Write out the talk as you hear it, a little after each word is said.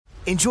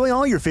Enjoy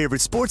all your favorite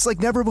sports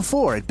like never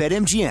before at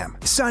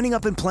BetMGM. Signing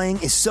up and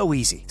playing is so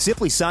easy.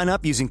 Simply sign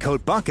up using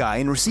code Buckeye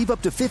and receive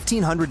up to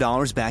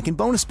 $1,500 back in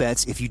bonus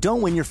bets if you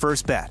don't win your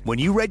first bet. When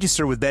you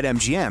register with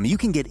BetMGM, you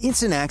can get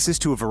instant access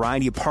to a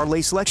variety of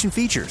parlay selection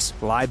features,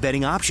 live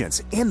betting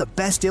options, and the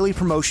best daily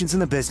promotions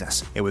in the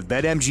business. And with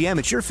BetMGM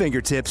at your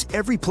fingertips,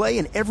 every play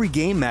and every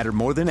game matter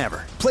more than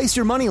ever. Place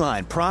your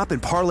moneyline, prop,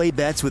 and parlay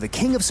bets with the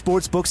king of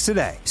sportsbooks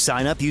today.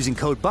 Sign up using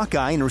code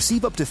Buckeye and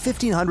receive up to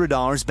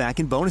 $1,500 back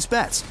in bonus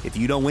bets if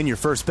you don't win your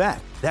first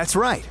bet. That's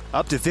right,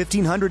 up to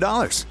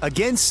 $1,500.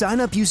 Again, sign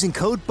up using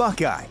code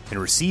Buckeye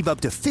and receive up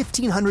to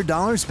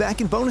 $1,500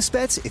 back in bonus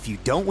bets if you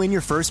don't win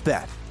your first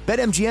bet.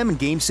 BetMGM and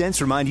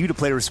GameSense remind you to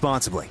play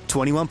responsibly.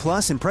 21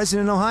 plus and present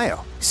in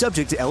Ohio.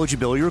 Subject to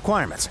eligibility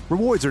requirements.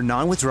 Rewards are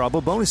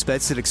non-withdrawable bonus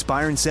bets that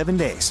expire in 7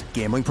 days.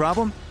 Gambling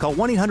problem? Call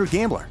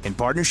 1-800-GAMBLER in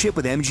partnership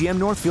with MGM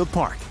Northfield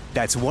Park.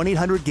 That's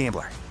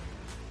 1-800-GAMBLER.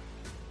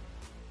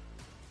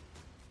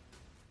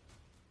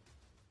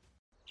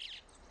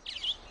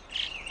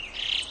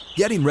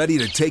 Getting ready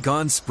to take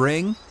on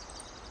spring?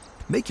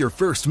 Make your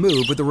first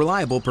move with the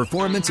reliable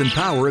performance and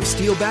power of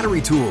Steel battery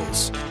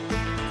tools.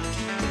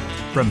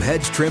 From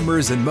hedge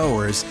trimmers and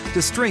mowers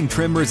to string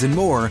trimmers and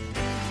more,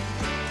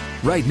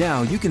 right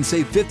now you can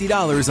save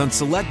 $50 on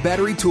select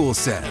battery tool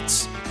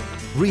sets.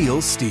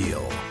 Real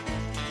Steel.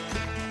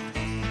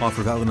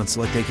 Offer valid on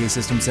select AK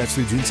system sets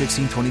through June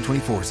 16,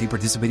 2024. See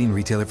participating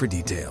retailer for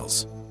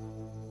details.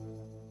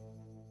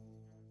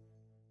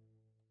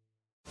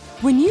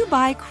 When you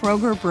buy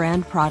Kroger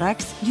brand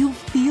products, you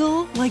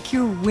feel like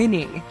you're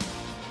winning.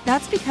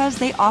 That's because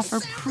they offer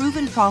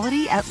proven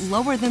quality at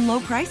lower than low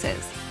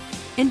prices.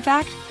 In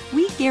fact,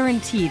 we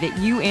guarantee that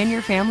you and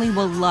your family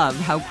will love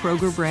how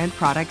Kroger brand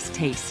products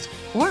taste,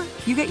 or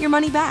you get your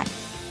money back.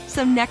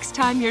 So next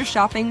time you're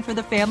shopping for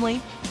the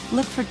family,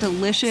 look for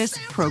delicious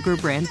Kroger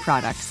brand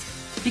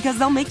products, because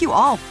they'll make you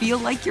all feel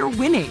like you're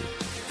winning.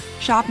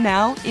 Shop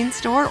now,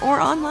 in-store,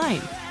 or online.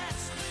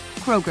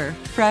 Kroger,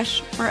 fresh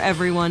for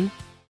everyone.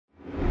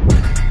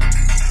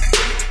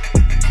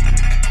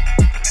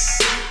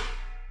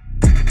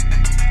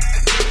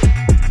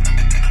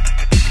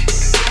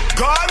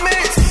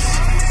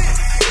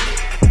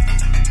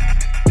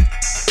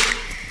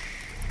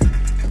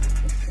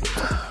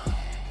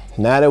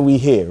 Now that we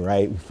here,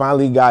 right? We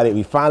finally got it.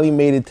 We finally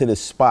made it to the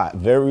spot.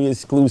 Very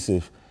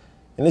exclusive.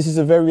 And this is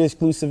a very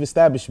exclusive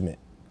establishment,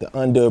 the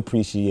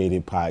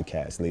Underappreciated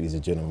Podcast, ladies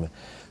and gentlemen.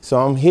 So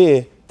I'm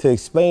here to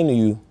explain to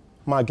you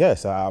my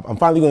guest. I'm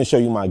finally going to show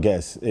you my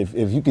guest. If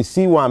you can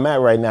see where I'm at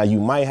right now, you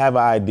might have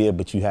an idea,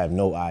 but you have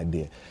no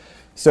idea.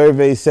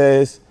 Survey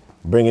says,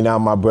 bringing out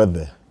my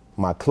brother,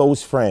 my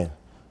close friend,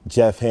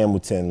 Jeff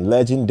Hamilton,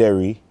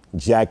 legendary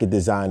jacket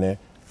designer,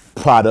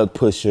 product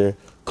pusher,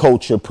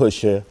 culture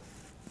pusher,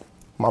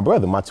 my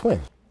brother, my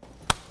twin.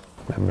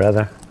 My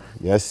brother.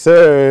 Yes,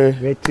 sir.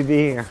 Great to be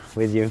here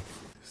with you.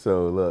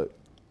 So look,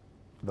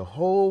 the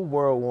whole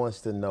world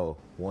wants to know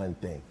one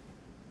thing.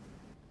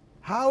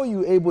 How are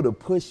you able to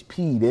push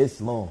P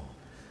this long?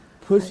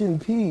 Pushing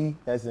P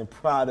as in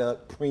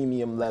product,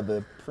 premium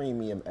leather,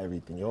 premium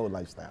everything, your whole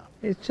lifestyle.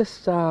 It's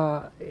just,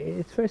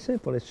 it's very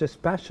simple. It's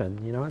just passion,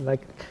 you know,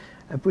 like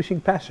I'm pushing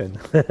passion.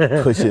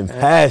 Pushing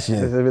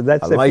passion.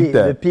 That's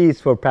the P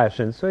is for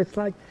passion. So it's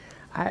like,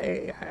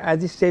 at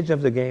this stage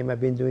of the game,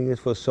 I've been doing it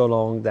for so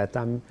long that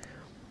the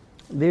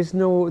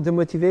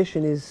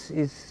motivation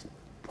is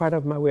part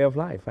of my way of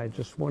life. I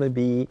just want to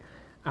be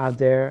out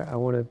there.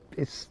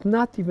 It's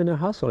not even a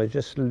hustle. It's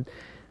just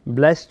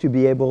blessed to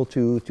be able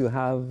to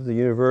have the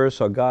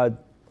universe or God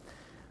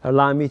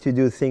allow me to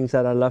do things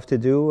that I love to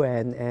do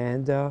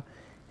and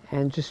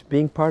just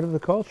being part of the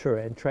culture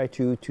and try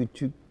to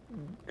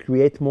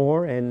create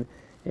more and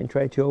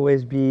try to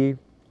always be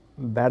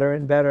better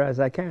and better as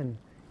I can,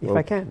 if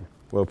I can.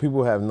 Well,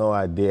 people have no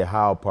idea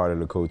how part of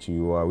the culture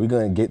you are. We're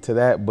gonna get to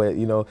that, but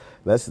you know,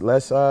 let's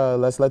let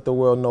the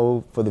world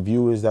know, for the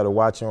viewers that are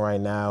watching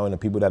right now and the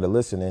people that are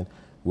listening,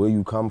 where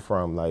you come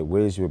from. Like,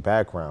 where's your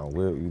background?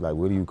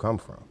 Where do you come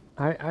from?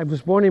 I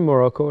was born in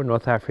Morocco,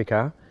 North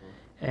Africa,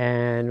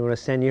 and when I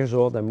was 10 years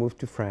old, I moved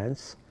to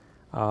France,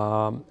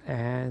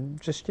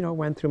 and just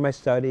went through my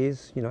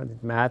studies,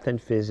 did math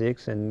and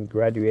physics, and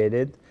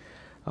graduated.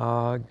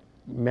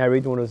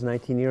 Married when I was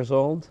 19 years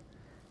old,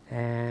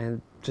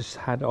 and just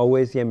had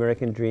always the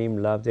American dream,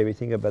 loved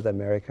everything about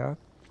America.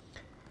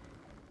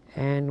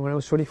 And when I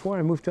was 24,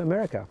 I moved to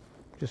America.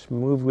 Just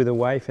moved with a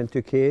wife and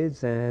 2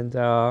 kids, and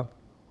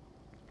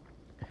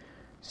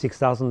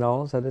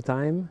 $6,000 at the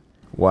time.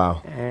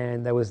 Wow.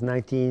 And that was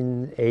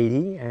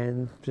 1980,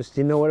 and just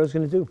didn't know what I was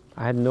going to do.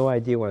 I had no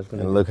idea what I was going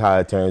to do. And look how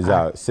it turns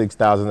out.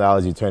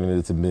 $6,000, you turn it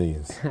into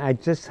millions. I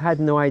just had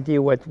no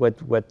idea what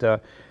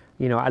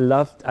I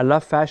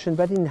love fashion,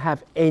 but I didn't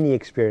have any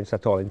experience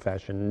at all in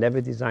fashion.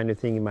 Never designed a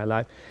thing in my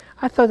life.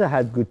 I thought I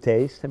had good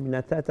taste. I mean,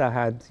 I thought I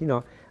had,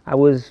 I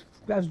was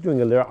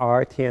doing a little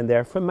art here and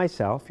there for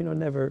myself,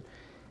 never.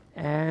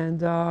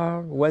 And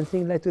one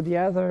thing led to the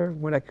other.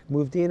 When I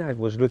moved in, I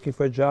was looking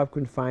for a job,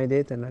 couldn't find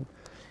it, and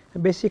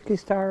and basically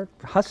start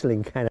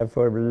hustling, kind of,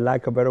 for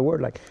lack of a better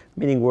word, like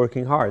meaning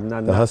working hard.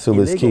 Not The hustle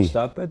is illegal key.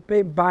 stuff,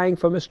 but buying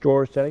from a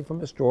store, selling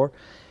from a store.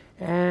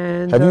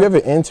 And Have you ever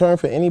interned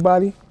for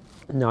anybody?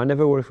 No, I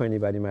never worked for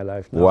anybody in my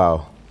life. No.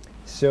 Wow.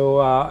 So,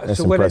 That's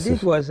so what I impressive.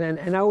 did was,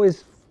 and I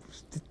always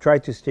try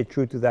to stay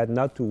true to that,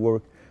 not to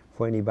work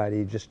for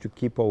anybody, just to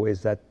keep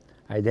always that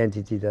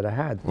identity that I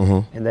had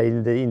and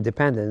the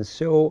independence.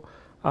 So,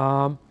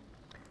 so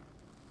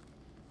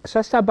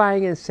I started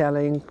buying and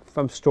selling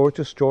from store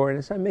to store, and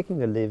I started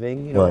making a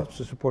living, you know, Right.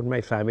 to support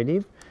my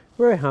family.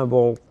 Very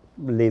humble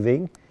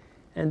living.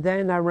 And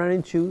then I ran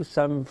into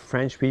some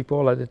French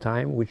people at the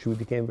time, which we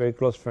became very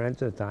close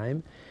friends at the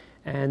time,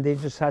 and they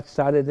just had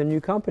started a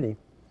new company.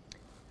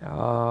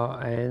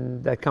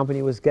 And that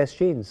company was Guess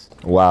Jeans.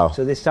 Wow.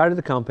 So they started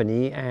the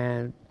company,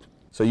 and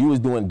So you was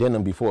doing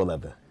denim before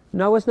leather?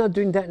 no, I was not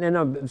doing that.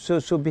 No.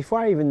 So before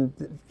I even,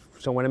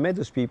 so when I met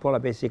those people,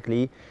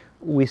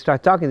 we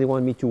started talking. They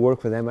wanted me to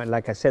work for them. And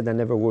like I said, I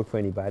never worked for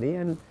anybody,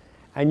 and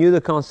I knew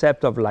the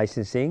concept of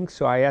licensing.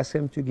 So I asked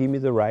them to give me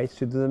the rights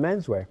to do the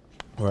menswear.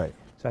 Right.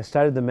 So I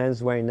started the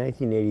menswear in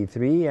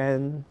 1983,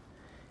 and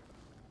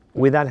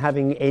without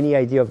having any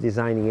idea of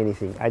designing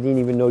anything, I didn't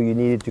even know you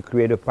needed to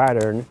create a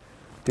pattern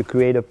to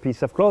create a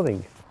piece of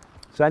clothing.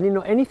 So I didn't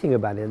know anything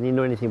about it. I didn't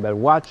know anything about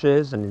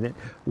washes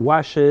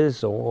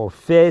or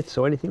fits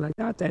or anything like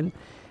that. And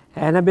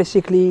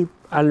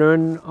I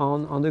learned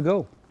on the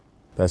go.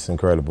 That's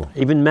incredible.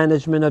 Even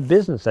management of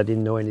business, I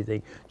didn't know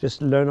anything.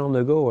 Just learn on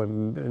the go.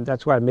 And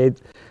that's why I made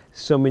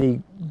so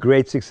many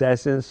great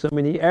successes and so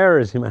many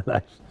errors in my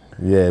life.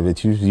 Yeah,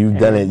 but you've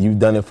done it. You've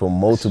done it for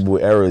multiple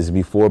eras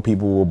before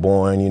people were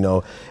born, you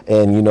know.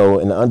 And you know,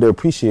 in the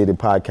underappreciated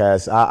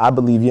podcast, I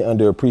believe you're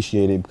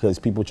underappreciated because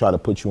people try to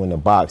put you in a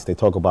box. They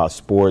talk about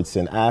sports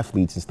and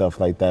athletes and stuff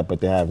like that,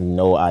 but they have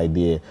no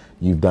idea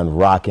you've done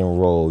rock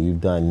and roll.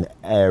 You've done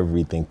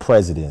everything.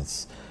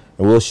 Presidents,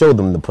 and we'll show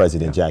them the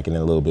president jacket in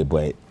a little bit.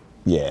 But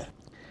yeah.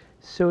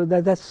 So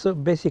that's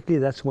basically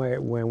that's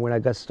where when I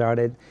got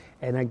started,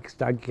 and I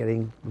started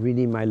getting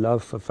really my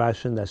love for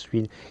fashion. That's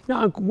really, you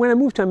know, when I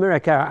moved to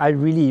America, I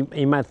really,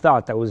 in my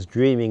thought, I was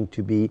dreaming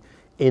to be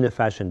in a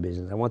fashion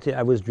business.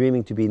 I was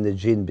dreaming to be in the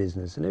jean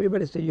business, and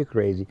everybody said, "You're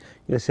crazy.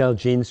 You're gonna sell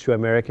jeans to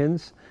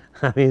Americans?"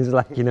 I mean, it's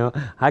like, you know,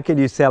 how can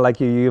you sell, like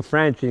you're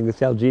French, you can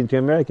sell jeans to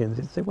Americans?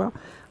 I said, well,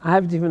 I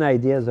have different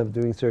ideas of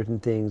doing certain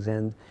things,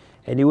 and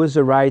it was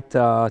the right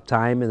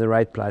time and the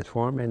right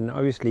platform, and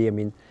obviously, I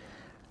mean.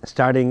 I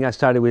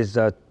started with,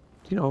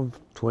 you know,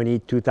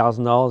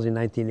 $22,000 in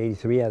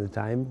 1983 at the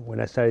time. When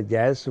I started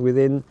Guess,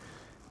 within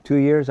 2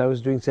 years, I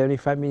was doing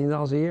 $75 million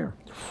a year.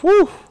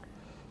 Whew.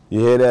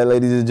 You hear that,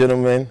 ladies and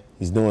gentlemen?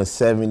 He's doing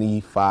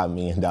 $75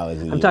 million a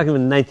year. I'm talking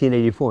about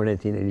 1984,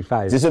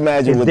 1985. Just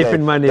imagine it's what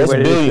different money. That's what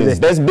it is billions.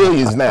 today. That's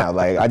billions now.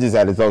 Like, I just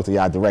had to talk to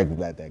y'all directly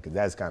about that because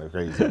that's kind of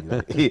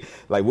crazy.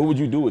 Like, what would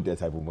you do with that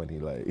type of money?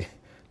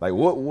 Like,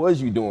 what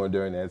was you doing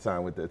during that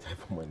time with that type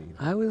of money?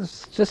 I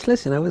was just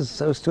listen. I was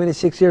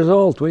 26 years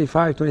old,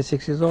 25,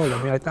 26 years old.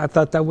 I mean, I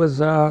thought that was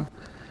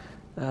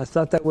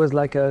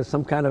like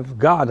some kind of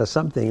god or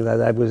something,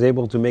 that I was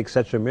able to make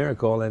such a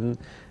miracle, and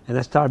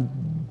I started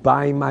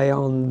buying my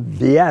own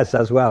BS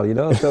as well, you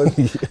know. So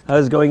I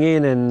was going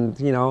in and,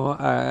 you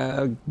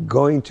know,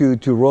 going to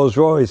Rolls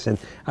Royce, and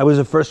I was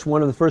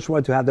one of the first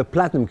ones to have the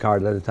platinum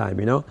card at the time,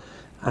 you know.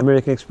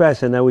 American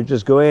Express, and I would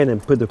just go in and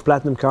put the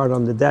platinum card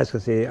on the desk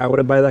and say, I want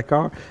to buy that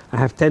car. I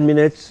have 10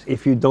 minutes.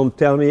 If you don't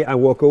tell me, I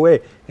walk away.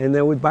 And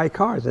then I would buy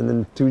cars. And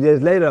then 2 days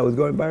later, I was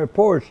going to buy a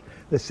Porsche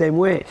the same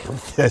way.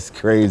 That's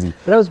crazy.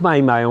 But I was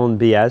buying my own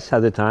BS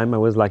at the time. I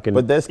was like an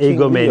But that's King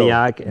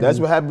egomaniac. Leo. That's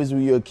what happens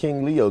when you're a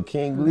King Leo.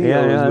 King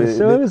Leo. Yeah.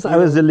 So I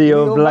was a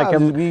Leo, but like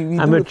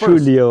I'm a true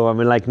Leo. I'm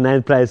like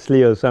 9+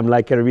 Leo. So I'm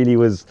like, I really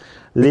was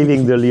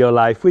living the Leo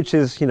life, which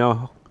is, you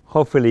know,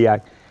 hopefully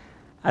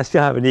I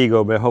still have an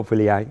ego, but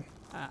hopefully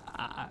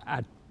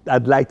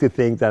I'd like to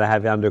think that I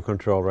have it under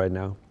control right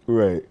now.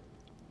 Right.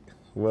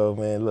 Well,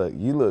 man, look,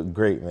 you look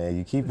great, man.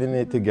 You're keeping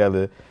it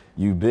together.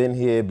 You've been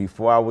here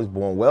before I was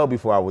born, well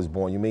before I was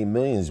born. You made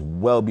millions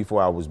well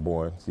before I was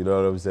born. You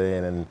know what I'm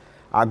saying? And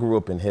I grew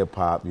up in hip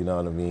hop, you know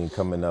what I mean,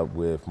 coming up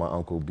with my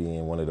uncle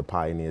being one of the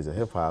pioneers of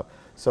hip hop.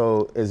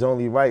 So it's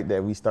only right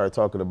that we start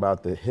talking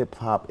about the hip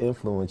hop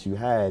influence you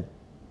had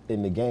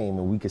in the game,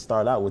 and we could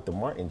start out with the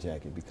Martin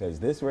jacket, because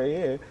this right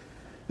here,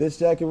 this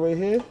jacket right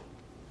here,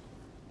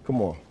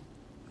 come on.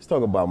 Let's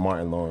talk about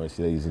Martin Lawrence,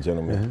 ladies and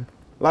gentlemen.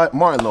 Like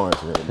Martin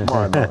Lawrence, man.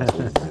 Martin Lawrence,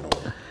 ladies and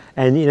gentlemen.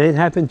 And you know, it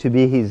happened to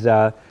be his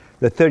the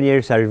 30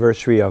 years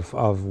anniversary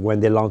of when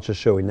they launched the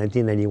show in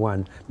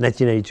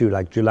 1992,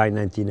 like July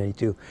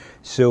 1992.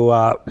 So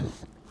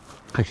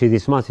actually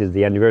this month is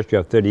the anniversary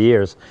of 30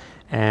 years.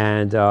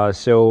 And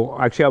so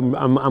actually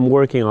I'm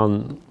working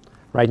on,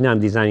 right now I'm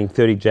designing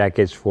 30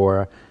 jackets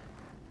for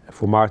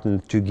Martin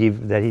to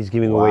give, that he's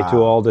giving away to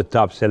all the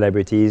top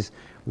celebrities,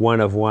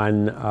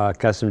 one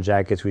custom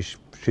jackets, which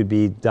should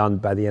be done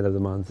by the end of the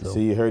month. So.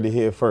 See, you heard it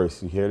here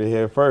first. You heard it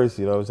here first.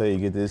 You know what I'm saying?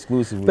 You get the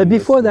exclusive. But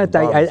before that,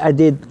 I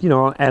did, you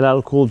know,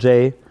 LL Cool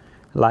J.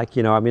 Like,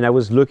 you know, I mean, I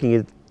was looking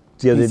at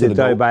the other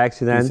day by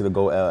accident. Piece of the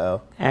Go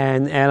LL.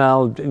 And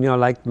LL, you know,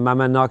 like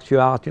Mama Knocked You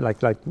Out,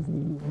 like,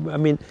 I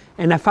mean,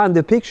 and I found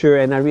the picture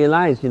and I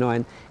realized, you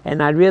know,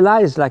 and I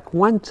realized like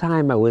one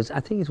time I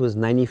think it was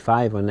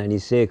 95 or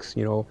 96,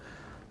 you know,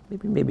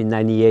 maybe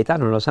 98, I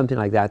don't know, something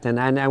like that. And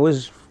I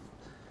was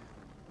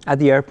at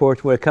the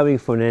airport, we're coming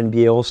for an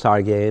NBA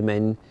All-Star game,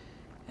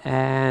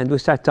 and we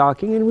start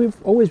talking, and we've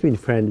always been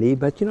friendly,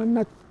 but, you know,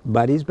 not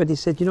buddies, but he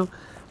said, you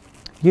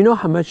know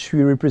how much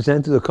we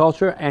represent to the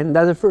culture? And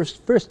that's the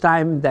first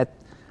time that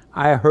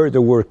I heard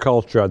the word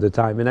culture at the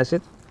time. And I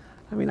said,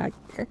 I mean, I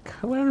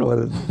don't know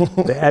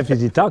what the F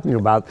is he talking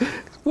about.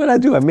 What I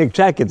do, I make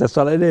jackets, that's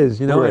all it is,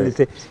 you know? Right. And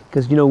they say,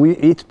 because, you know,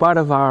 it's part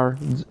of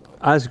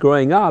us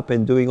growing up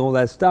and doing all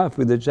that stuff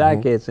with the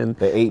jackets and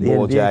the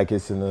 8-ball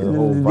jackets and the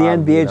whole the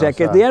vibe NBA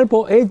jacket. outside.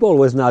 The 8-ball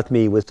was not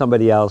me, it was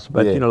somebody else,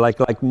 but Yeah. you know,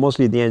 like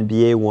mostly the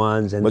NBA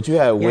ones. And But you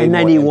had way in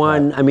more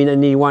 91, impact. I mean,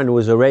 91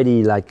 was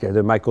already like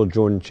the Michael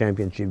Jordan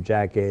championship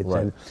jackets,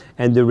 Right.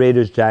 and the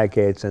Raiders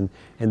jackets and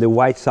the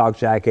White Sox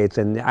jackets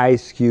and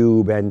Ice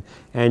Cube and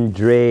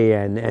Dre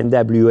and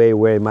NWA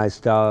wearing my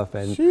stuff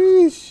and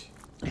Sheesh.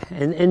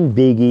 and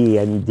Biggie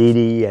and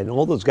Diddy and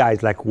all those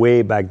guys like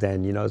way back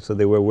then, you know, so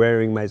they were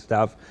wearing my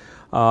stuff.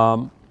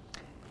 And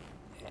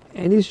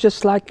it's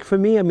just like, for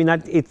me, I mean,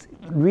 it's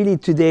really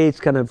today, it's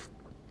kind of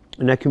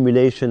an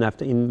accumulation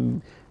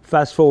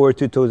fast forward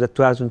to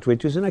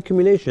 2022, it's an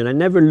accumulation. I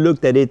never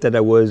looked at it that I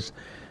was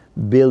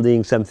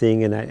building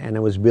something and I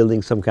was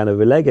building some kind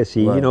of a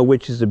legacy, Right. you know,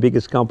 which is the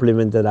biggest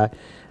compliment that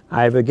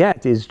I ever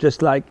get. It's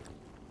just like,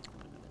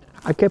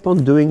 I kept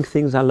on doing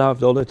things I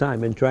loved all the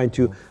time and trying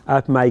to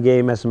up my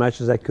game as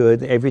much as I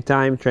could, every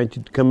time trying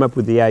to come up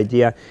with the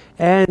idea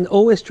and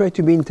always try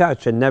to be in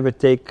touch and never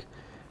take,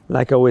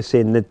 like I always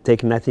say,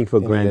 take nothing for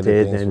Any other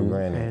granted, things for and,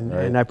 granted,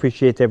 right? and I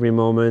appreciate every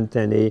moment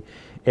and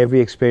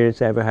every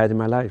experience I ever had in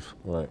my life.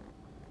 Right.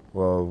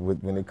 Well,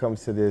 when it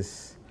comes to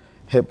this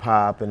hip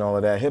hop and all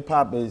of that, hip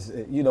hop is,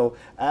 you know,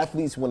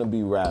 athletes want to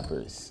be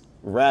rappers.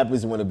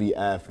 Rappers want to be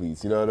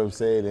athletes, you know what I'm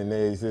saying? And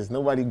there's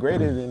nobody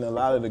greater than a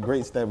lot of the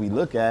greats that we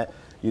look at,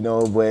 you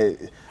know, but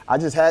I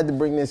just had to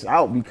bring this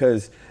out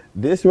because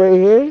this right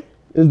here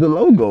is the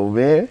logo,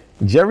 man.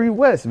 Jerry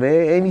West,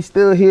 man, and he's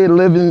still here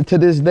living to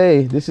this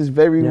day. This is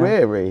very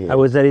rare right here. I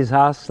was at his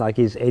house, like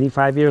he's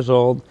 85 years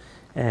old,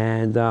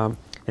 and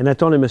I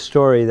told him a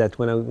story that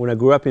when I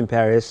grew up in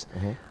Paris,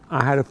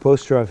 I had a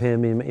poster of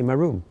him in my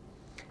room.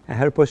 I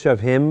had a poster of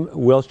him,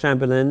 Will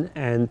Chamberlain,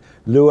 and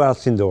Lou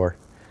Alcindor.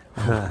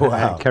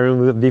 Wow.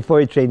 Karim, before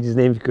he changed his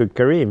name to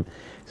Kareem.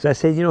 So I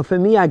said, you know, for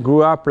me, I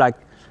grew up like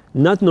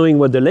not knowing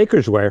what the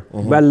Lakers were,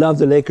 but I loved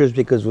the Lakers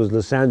because it was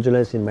Los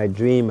Angeles in my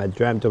dream. I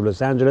dreamt of Los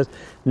Angeles.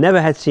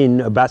 Never had seen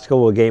a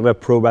basketball game, a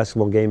pro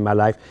basketball game in my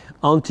life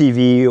on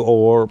TV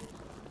or,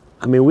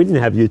 I mean, we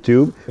didn't have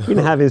YouTube, we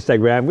didn't have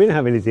Instagram, we didn't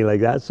have anything like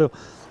that. So,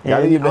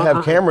 Y'all didn't even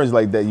have cameras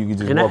like that. You could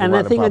just walk around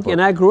I think, and pop up.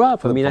 and I grew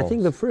up. I mean, I Flip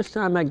think phones. the first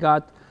time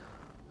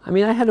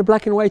I had a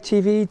black and white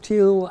TV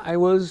till I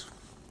was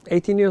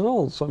 18 years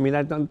old. So I mean,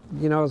 I don't,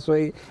 you know,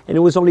 and it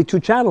was only 2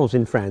 channels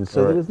in France.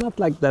 So Right. it was not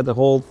like that the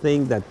whole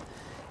thing that.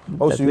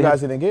 Oh, that so you we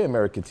guys didn't get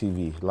American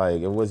TV?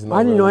 Like, it wasn't.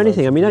 I didn't know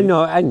anything. I mean,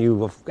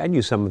 TV? I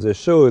knew some of the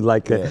shows,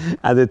 like Yeah.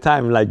 at the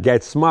time, like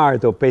Get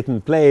Smart or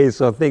Peyton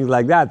Place or things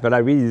like that. But I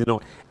really didn't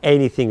know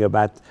anything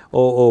about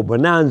or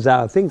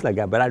Bonanza, things like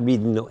that. But I really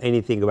didn't know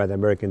anything about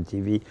American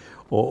TV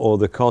or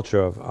the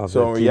culture of So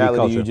the in TV reality,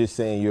 culture. you're just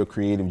saying you're a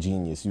creative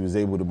genius. You was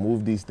able to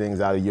move these things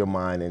out of your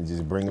mind and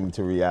just bring them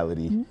to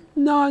reality.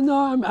 No,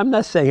 I'm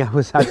not saying I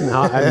was.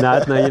 No, I'm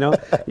not. No, you know,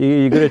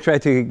 you're going to try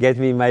to get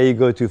me my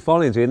ego to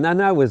fall into it. No,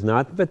 I was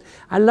not. But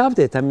I loved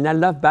it. I mean, I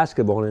loved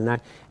basketball,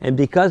 and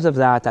because of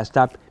that, I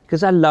stopped.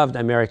 Because I loved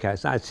America.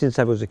 Since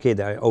I was a kid,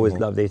 I always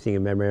loved everything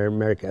in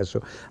America.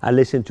 So I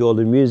listened to all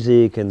the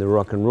music and the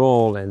rock and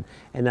roll, and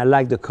I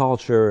liked the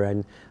culture.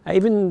 And I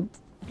even,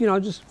 you know,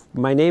 just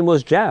my name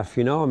was Jeff.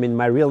 You know, I mean,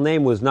 my real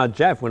name was not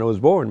Jeff when I was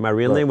born. My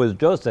real name was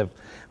Joseph.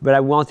 But I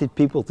wanted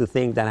people to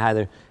think that I had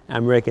an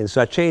American. So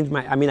I changed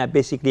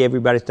basically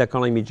everybody started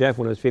calling me Jeff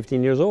when I was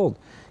 15 years old.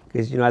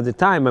 Because, you know, at the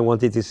time I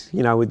wanted to,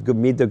 you know, I would go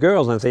meet the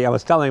girls and say, I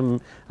was telling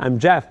them I'm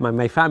Jeff.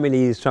 My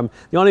family is from,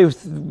 the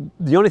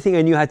only thing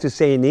I knew how to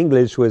say in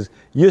English was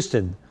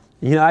Houston.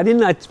 You know, I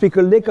didn't speak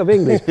a lick of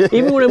English.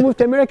 Even when I moved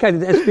to America, I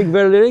didn't speak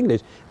very little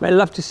English. But I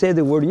love to say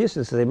the word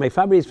Houston. So I say, my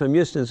family is from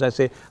Houston. So I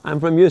say,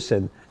 I'm from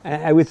Houston.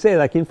 I would say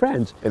like in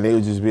French. And they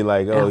would just be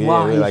like, oh, yeah,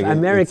 wow, we're like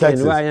American, in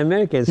Texas. right,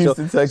 American.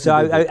 Houston, Texas. So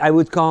I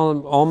would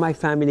call all my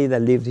family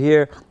that lived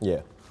here. Yeah.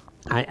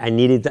 I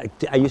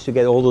used to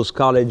get all those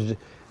college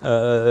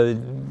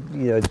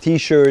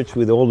T-shirts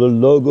with all the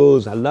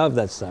logos. I love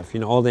that stuff, you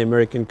know, all the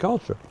American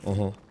culture.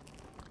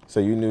 So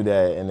you knew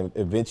that, and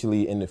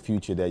eventually in the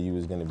future that you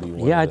was going to be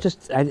one. Yeah, of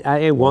the,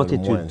 I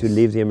wanted ones. to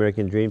live the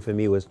American dream. For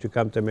me was to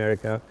come to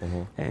America,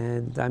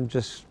 and I'm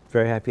just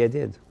very happy I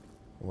did.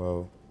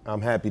 Well,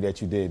 I'm happy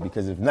that you did,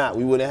 because if not,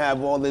 we wouldn't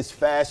have all this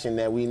fashion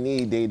that we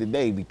need day to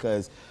day,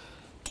 because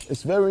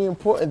it's very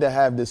important to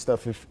have this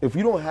stuff. If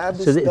you don't have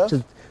this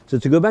stuff. So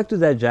to go back to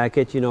that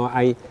jacket, you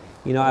know,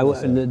 You know,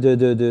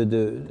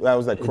 that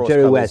was like cross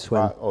Jerry colors. West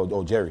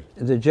one. Jerry.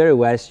 The Jerry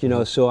West, you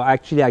know. So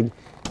actually,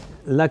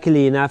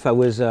 luckily enough, I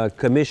was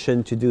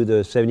commissioned to do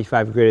the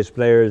 75 greatest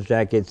players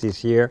jackets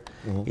this year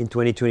in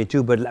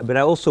 2022. But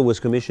I also was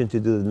commissioned to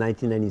do the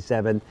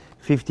 1997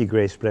 50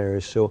 greatest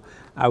players. So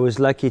I was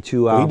lucky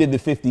to. He did the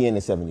 50 and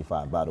the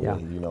 75, by the way.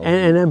 You know,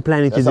 and I'm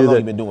planning to do how long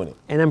you've been doing it.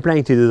 And I'm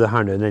planning to do the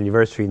 100th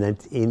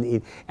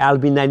anniversary. I'll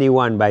be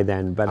 91 by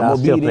then, but I'll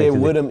still be there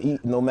with him,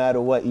 no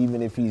matter what,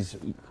 even if he's.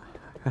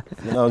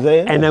 You know what I'm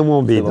saying? And I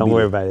won't be. Don't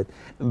worry about it.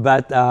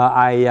 But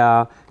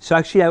so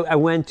actually, I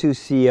went to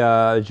see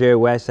Jerry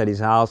West at his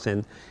house,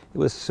 and it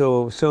was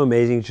so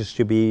amazing just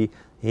to be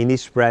in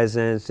his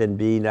presence and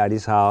being at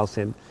his house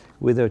and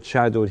with a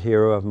childhood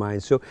hero of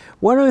mine. So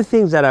one of the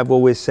things that I've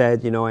always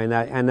said, you know, and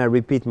I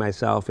repeat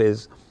myself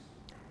is,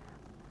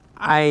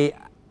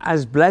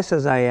 as blessed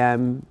as I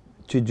am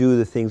to do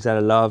the things that I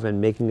love and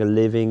making a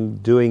living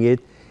doing it,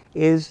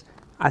 is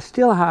I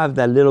still have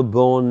that little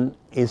bone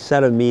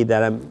inside of me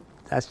that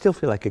I still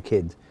feel like a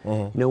kid.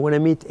 You know, when I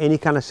meet any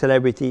kind of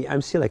celebrity,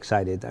 I'm still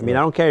excited. I mean,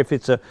 I don't care if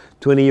it's a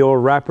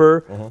 20-year-old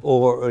rapper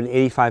or an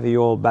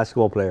 85-year-old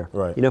basketball player.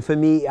 Right. You know, for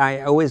me,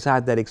 I always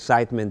had that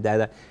excitement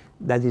that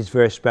is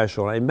very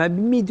special. And by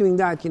me doing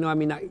that, you know, I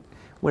mean,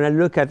 when I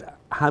look at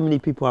how many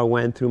people I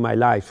went through my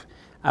life,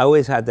 I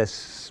always had that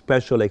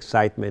special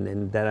excitement,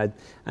 and that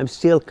I'm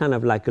still kind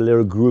of like a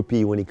little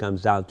groupie when it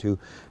comes down to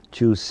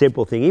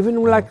simple things.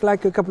 Even like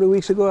a couple of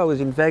weeks ago, I was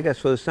in Vegas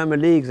for the Summer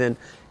Leagues, and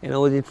I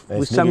was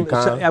with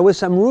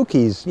some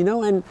rookies, you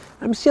know, and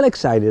I'm still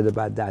excited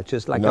about that.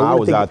 Just like I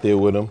was out there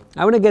with them.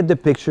 I want to get the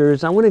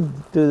pictures. I want to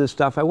do the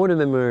stuff. I want to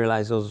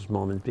memorialize those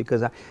moments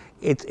because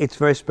it's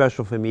very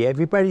special for me.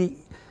 Everybody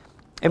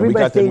we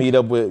got to meet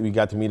up with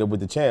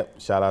the champ.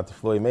 Shout out to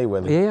Floyd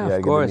Mayweather. Yeah,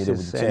 of course.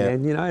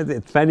 And you know,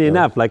 it's funny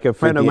enough. Like a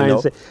friend of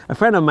mine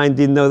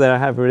didn't know that I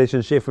have a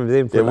relationship with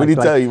him. What did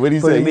he tell you? What did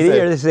he say?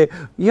 They say,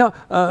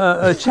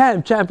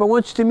 champ, I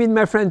want you to meet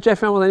my friend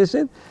Jeff Hamilton. He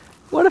said,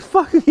 what the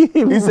fuck are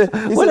you? He said,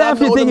 what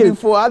have you thinking?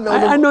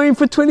 I know him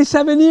for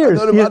 27 years.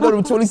 I know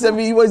him 27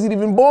 years. He wasn't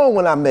even born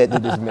when I met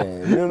this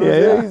man. You know what I'm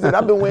saying? He said,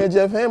 I've been wearing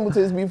Jeff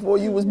Hamilton's before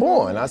you was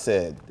born. I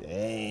said,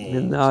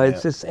 dang. No, champ.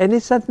 It's just, and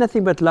it's not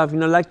nothing but love. You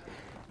know, like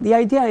the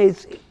idea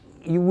is,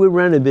 we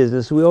run a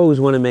business. We always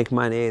want to make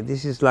money.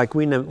 This is like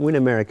we're in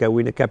America.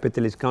 We're in a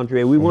capitalist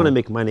country. We want to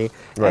make money,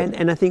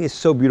 and I think it's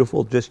so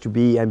beautiful just to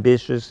be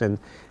ambitious and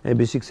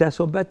be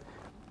successful. But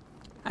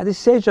at this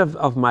stage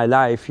of my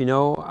life, you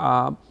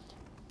know,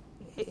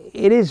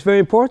 it is very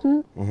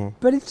important.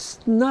 But it's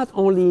not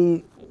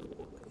only.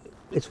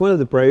 It's one of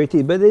the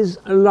priorities, but there's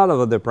a lot of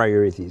other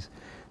priorities.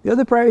 The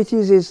other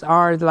priorities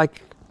are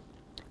like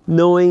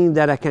knowing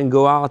that I can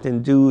go out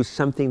and do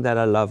something that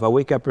I love. I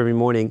wake up every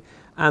morning.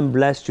 I'm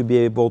blessed to be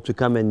able to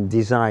come and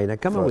design. I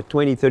come up with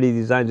 20, 30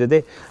 designs a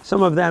day.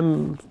 Some of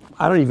them,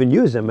 I don't even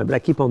use them, but I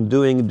keep on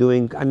doing, and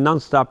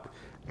nonstop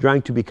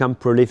trying to become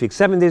prolific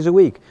 7 days a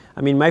week.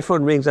 I mean, my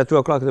phone rings at 2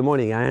 o'clock in the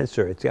morning, I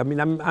answer it. I mean,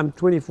 I'm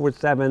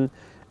 24/7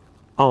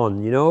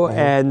 on, you know?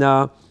 And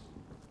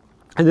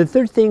the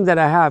third thing that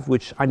I have,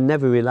 which I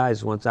never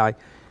realized once I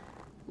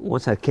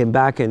came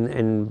back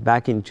and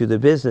back into the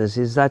business,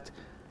 is that,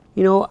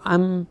 you know,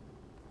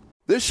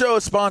 This show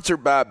is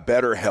sponsored by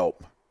BetterHelp.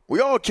 We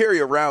all carry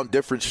around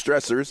different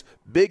stressors,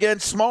 big and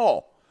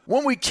small.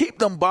 When we keep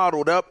them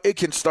bottled up, it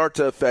can start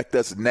to affect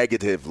us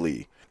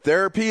negatively.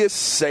 Therapy is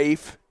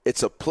safe.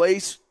 It's a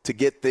place to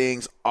get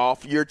things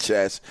off your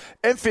chest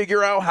and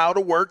figure out how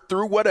to work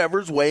through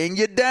whatever's weighing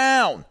you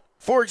down.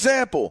 For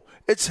example,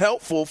 it's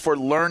helpful for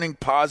learning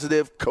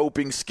positive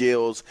coping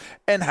skills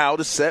and how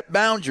to set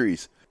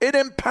boundaries. It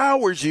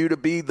empowers you to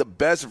be the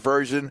best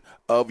version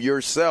of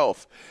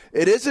yourself.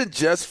 It isn't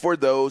just for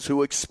those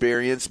who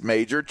experience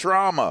major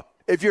trauma.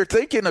 If you're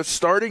thinking of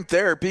starting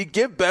therapy,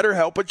 give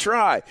BetterHelp a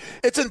try.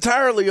 It's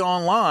entirely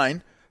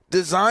online,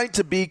 designed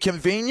to be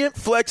convenient,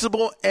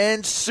 flexible,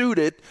 and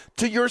suited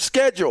to your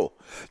schedule.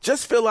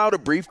 Just fill out a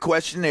brief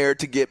questionnaire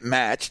to get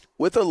matched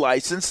with a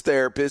licensed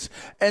therapist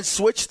and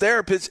switch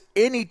therapists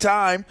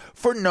anytime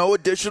for no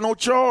additional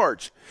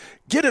charge.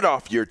 Get it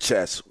off your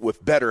chest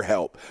with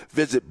BetterHelp.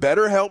 Visit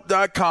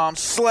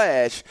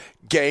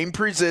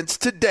BetterHelp.com/GamePresents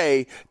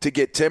today to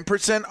get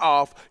 10%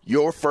 off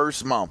your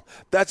first month.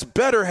 That's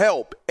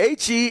BetterHelp,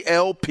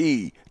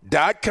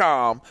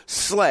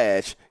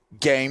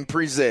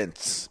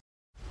 HELP.com/GamePresents.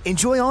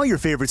 Enjoy all your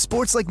favorite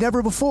sports like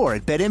never before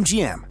at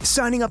BetMGM.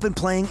 Signing up and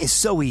playing is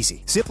so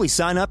easy. Simply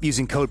sign up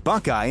using code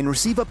Buckeye and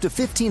receive up to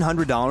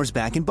 $1,500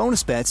 back in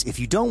bonus bets if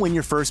you don't win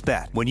your first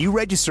bet. When you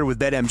register with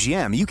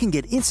BetMGM, you can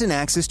get instant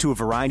access to a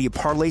variety of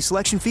parlay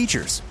selection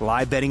features,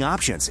 live betting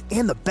options,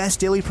 and the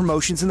best daily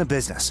promotions in the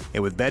business.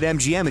 And with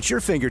BetMGM at your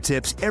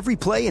fingertips, every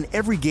play and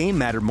every game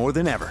matter more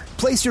than ever.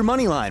 Place your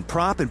moneyline,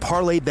 prop, and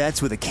parlay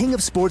bets with the king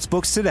of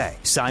sportsbooks today.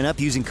 Sign up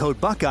using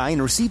code Buckeye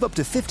and receive up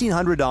to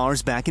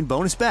 $1,500 back in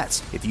bonus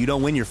bets if you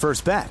don't win your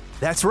first bet.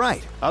 That's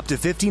right, up to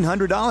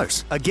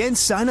 $1,500. Again,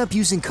 sign up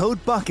using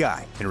code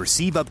Buckeye and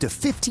receive up to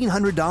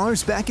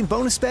 $1,500 back in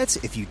bonus bets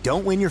if you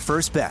don't win your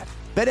first bet.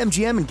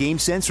 BetMGM and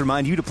GameSense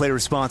remind you to play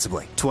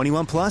responsibly.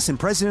 21 plus and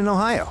present in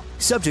Ohio.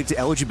 Subject to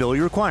eligibility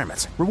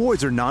requirements.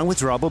 Rewards are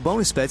non-withdrawable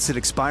bonus bets that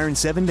expire in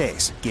 7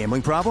 days.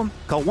 Gambling problem?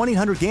 Call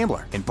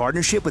 1-800-GAMBLER in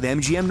partnership with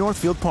MGM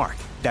Northfield Park.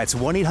 That's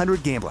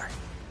 1-800-GAMBLER.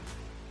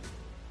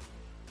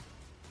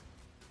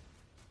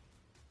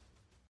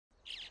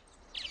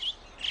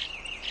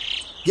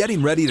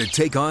 Getting ready to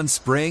take on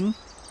spring?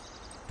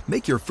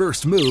 Make your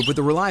first move with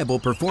the reliable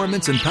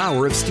performance and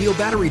power of Steel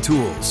battery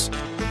tools.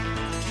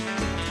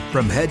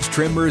 From hedge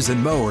trimmers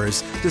and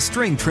mowers to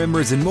string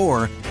trimmers and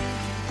more,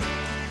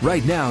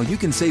 right now you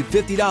can save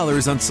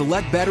 $50 on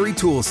select battery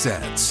tool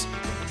sets.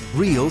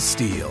 Real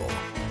Steel.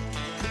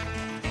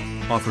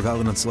 Offer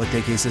valid on select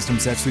AK system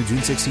sets through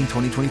June 16,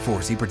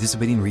 2024. See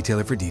participating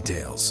retailer for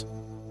details.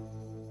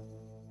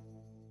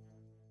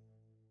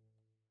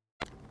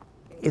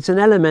 It's an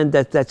element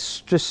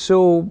that's just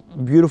so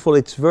beautiful.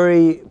 It's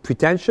very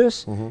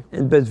pretentious,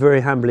 but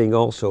very humbling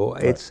also.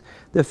 Right. It's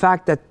the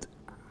fact that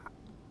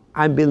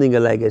I'm building a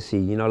legacy.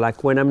 You know,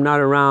 like when I'm not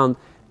around,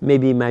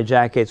 maybe my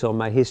jackets or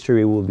my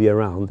history will be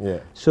around. Yeah.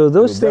 So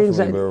those things,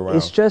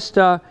 it's just,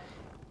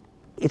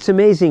 it's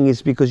amazing.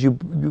 It's because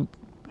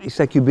it's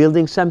like you're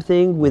building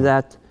something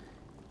without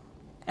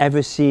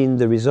ever seeing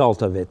the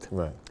result of it.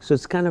 Right. So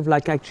it's kind of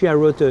like, actually I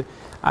wrote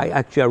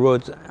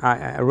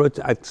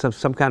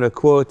some kind of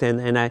quote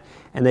and I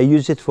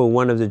used it for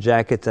one of the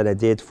jackets that I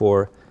did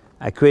for,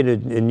 I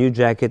created a new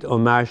jacket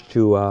homage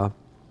to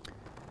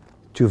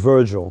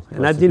Virgil.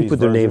 And I didn't put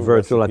the name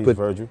Virgil,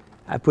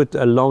 I put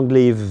a long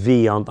sleeve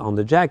V on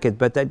the jacket,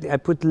 but I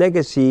put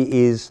legacy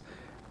is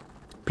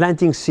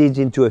planting seeds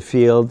into a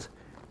field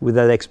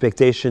without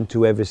expectation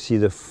to ever see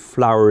the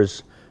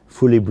flowers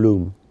fully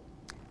bloom.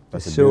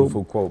 That's a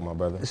beautiful quote, my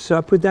brother. So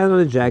I put that on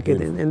the jacket,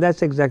 and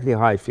that's exactly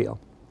how I feel.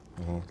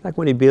 Like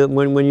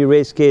when you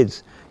raise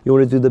kids, you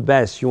want to do the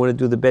best. You want to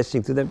do the best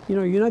thing to them. You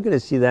know, you're not going to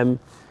see them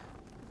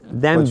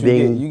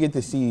being. You get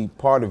to see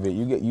part of it.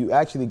 You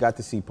actually got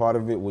to see part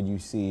of it when you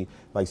see,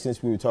 like,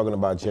 since we were talking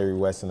about Jerry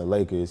West and the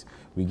Lakers,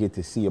 we get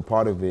to see a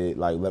part of it.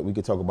 Like we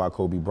could talk about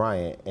Kobe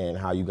Bryant and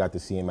how you got to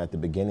see him at the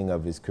beginning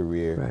of his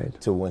career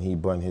to when he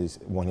won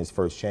his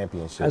first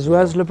championship. As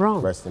well as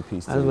LeBron. Rest in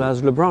peace. As well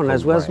as LeBron.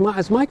 As well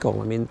as Michael.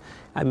 I mean,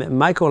 I met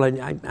Michael in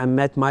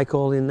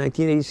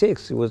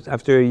 1986. It was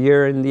after a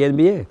year in the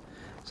NBA.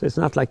 So it's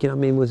not like, he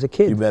was a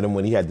kid. You met him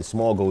when he had the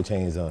small gold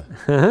chains on.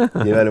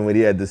 You met him when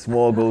he had the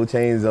small gold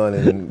chains on,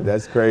 and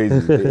that's crazy.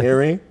 The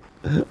earring?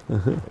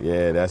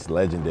 Yeah, that's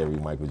legendary,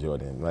 Michael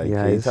Jordan. Like,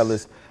 can you tell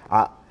us,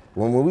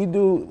 when we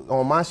do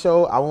on my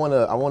show, I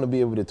wanna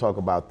be able to talk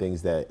about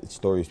things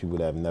stories people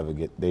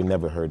that they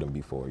never heard them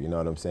before. You know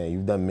what I'm saying?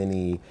 You've done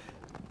many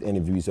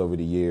interviews over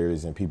the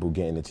years and people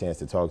getting the chance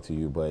to talk to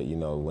you, but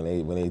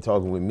when they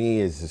talking with me,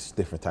 it's just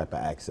different type of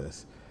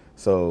access.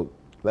 So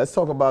let's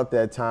talk about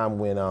that time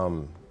when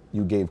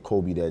you gave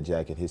Kobe that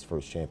jacket, his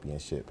first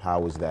championship. How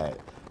was that,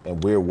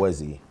 and where was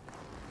he?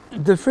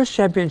 The first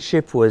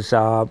championship was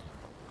in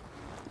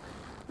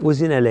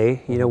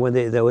LA. When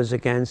that was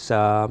against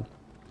the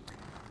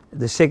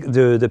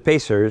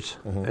Pacers.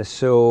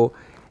 So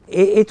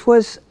it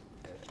was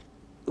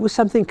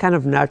something kind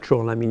of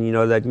natural. I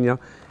mean,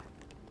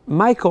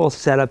 Michael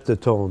set up the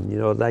tone.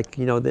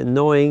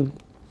 Knowing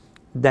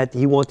that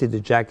he wanted the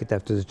jacket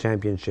after the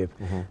championship,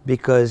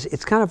 because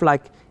it's kind of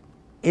like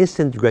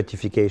instant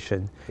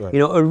gratification. Right.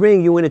 A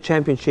ring, you win a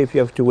championship, you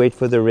have to wait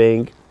for the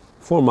ring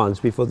 4 months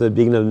before the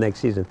beginning of the next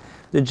season.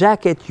 The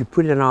jacket, you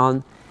put it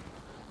on,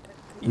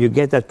 you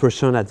get that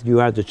persona that you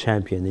are the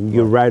champion, and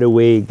you right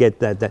away get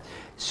that.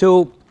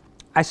 So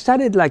I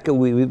started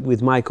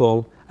with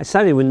Michael. I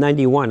started with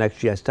 91,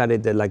 actually. I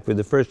started with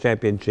the first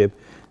championship,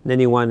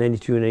 91,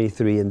 92,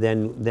 93, and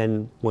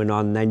then went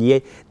on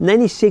 98.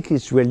 96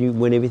 is really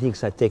when everything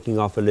started taking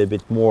off a little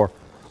bit more.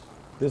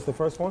 This is the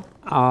first one?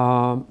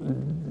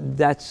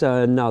 That's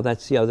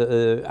the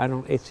other.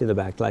 It's in the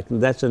back.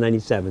 That's a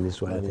 97.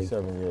 This one,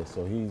 97, I think. Yeah.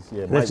 So he's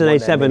That's a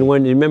 97.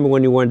 Remember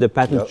when you wore the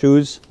patent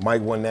shoes?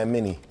 Mike won that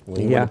mini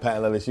when he wore the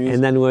patent leather shoes.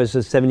 And then it was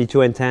a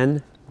 72 and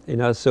 10.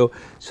 So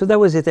that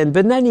was it.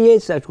 But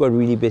 98, that's what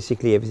really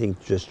basically everything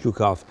just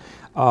took off.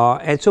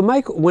 And so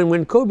Mike,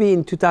 when Kobe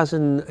in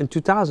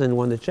 2000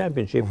 won the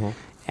championship,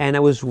 and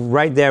I was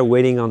right there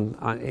waiting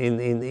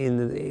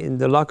in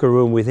the locker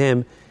room with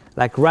him.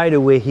 Right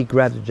away, he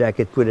grabbed the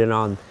jacket, put it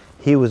on.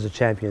 He was the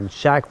champion.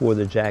 Shaq wore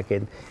the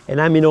jacket,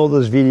 and I'm in all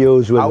those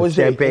videos with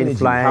the champagne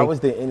flying. How was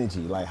the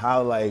energy?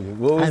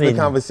 What was the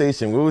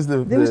conversation? What was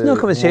the? There was no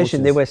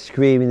conversation. Emotions? They were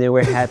screaming. They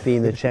were happy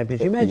in the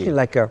championship.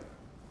 Imagine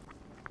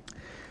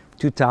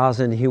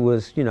 2000. He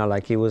was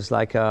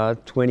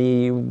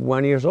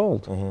 21 years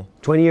old.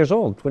 20 years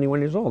old.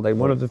 21 years old.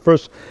 One of the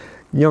first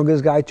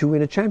youngest guy to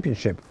win a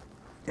championship,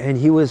 and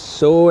he was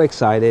so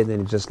excited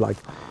and just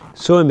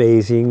so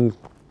amazing.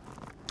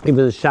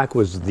 Even Shaq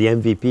was the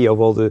MVP of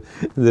all the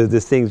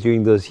things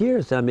during those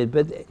years. I mean,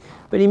 but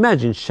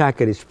imagine Shaq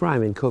at his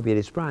prime and Kobe at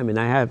his prime, and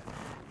I have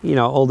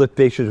all the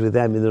pictures with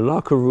them in the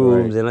locker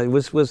rooms, and it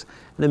was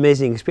an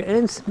amazing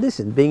experience. And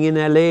listen, being in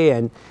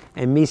LA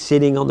and me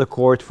sitting on the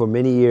court for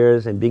many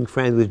years and being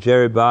friends with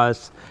Jerry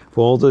Buss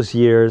for all those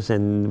years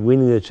and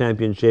winning the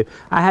championship.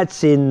 I had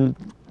seen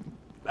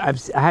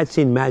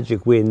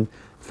Magic win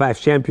 5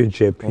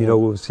 championships,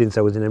 since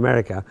I was in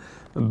America.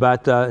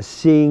 But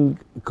seeing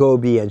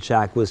Kobe and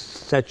Shaq was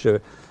such an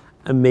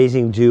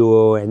amazing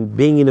duo, and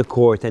being in the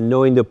court and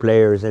knowing the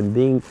players and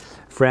being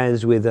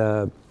friends with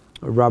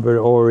Robert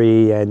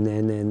Horry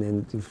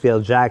and Phil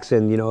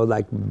Jackson,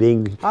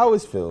 being... How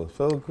is Phil?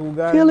 Phil a cool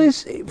guy?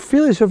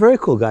 Phil is a very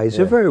cool guy. He's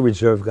a very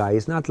reserved guy.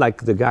 He's not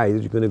like the guy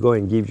who's going to go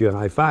and give you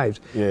high fives.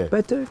 Yeah.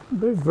 But a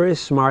very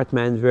smart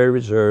man, very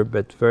reserved,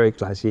 but very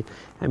classy.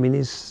 I mean,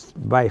 he's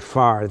by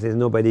far, there's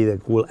nobody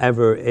that will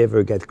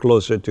ever get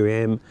closer to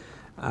him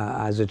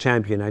as a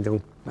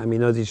champion.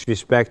 No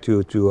disrespect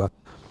to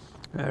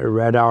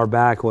Red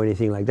Auerbach or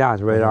anything like that.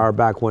 Red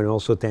Auerbach won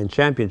also 10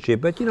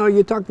 championships. But,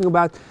 you're talking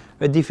about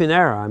a different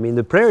era. I mean,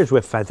 the players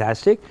were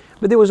fantastic,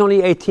 but there was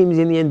only 8 teams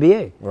in the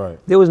NBA. Right.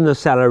 There was no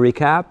salary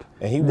cap.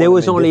 And there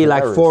was only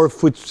like eras.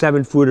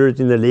 7-footers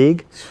in the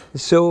league.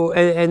 So,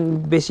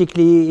 and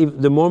basically,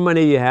 the more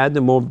money you had,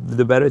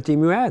 the better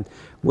team you had.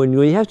 When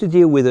you have to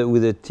deal with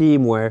a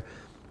team where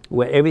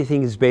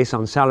everything is based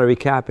on salary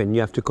cap and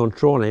you have to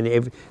control,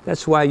 and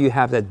that's why you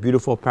have that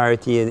beautiful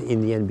parity in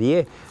the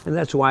NBA. And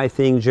that's why I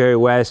think Jerry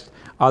West,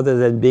 other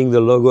than being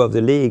the logo of the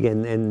league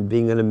and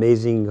being an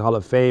amazing Hall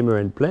of Famer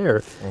and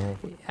player,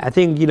 I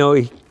think,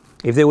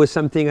 if there was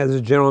something as a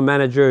general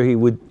manager,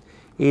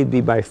 he'd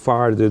be by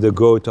far the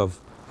GOAT of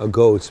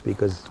GOATs,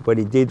 because what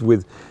he did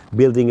with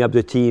building up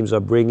the teams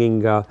or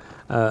bringing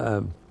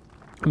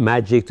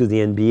Magic to the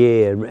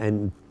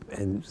NBA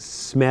and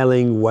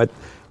smelling what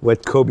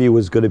Kobe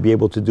was going to be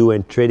able to do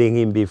and trading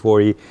him before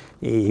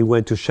he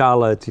went to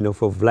Charlotte,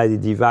 for Vlade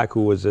Divac,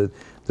 who was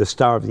the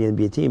star of the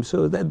NBA team.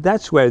 So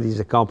that's where these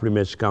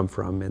accomplishments come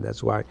from, and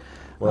that's why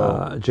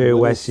Jerry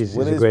West is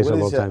the greatest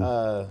of all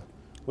time.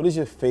 What is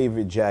your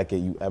favorite jacket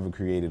you ever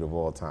created of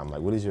all time?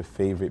 Like, what is your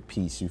favorite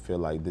piece you feel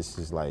like this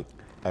is like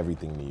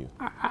everything to you?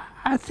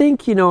 I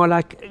think,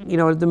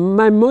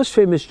 my most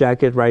famous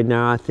jacket right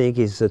now, I think,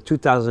 is the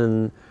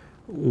 2001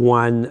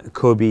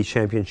 Kobe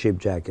championship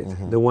jacket,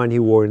 the one he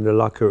wore in the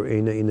locker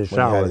in the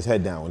shower. When he had his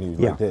head down, when he was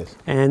like this.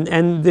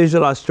 And there's a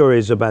lot of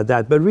stories about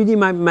that. But really,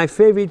 my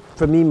favorite,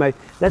 for me,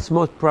 that's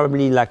most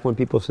probably like when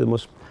people say the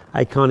most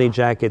iconic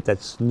jacket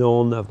that's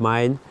known of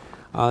mine,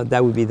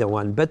 that would be the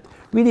one. But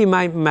really,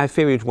 my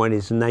favorite one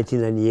is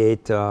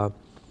 1998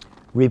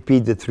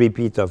 the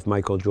three-peat of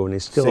Michael Jordan.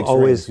 It's still 6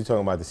 always... rings. You're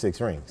talking about the 6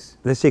 rings.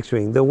 The 6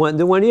 ring, the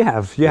one you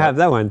have. You have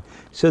that one.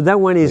 So that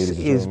one Ladies and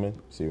gentlemen,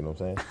 see what I'm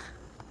saying?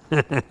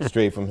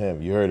 Straight from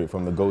him. You heard it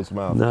from the GOAT's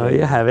mouth. No,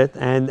 you have it.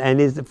 And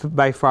it's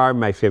by far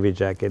my favorite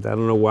jacket. I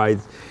don't know why.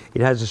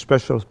 It has a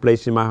special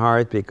place in my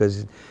heart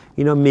because,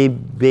 me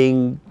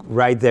being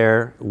right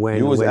there when...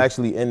 You was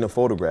actually in the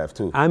photograph,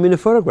 too. I'm in the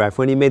photograph.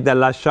 When he made that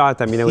last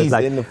shot, it was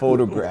like... He's in the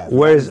photograph.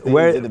 Where's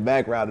in the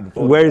background of the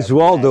photograph. Where's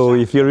Waldo?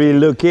 If you really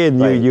look in,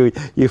 right.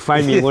 you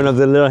find me one of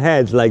the little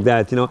heads like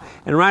that, And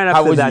right after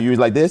How was that... you? You was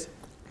like this?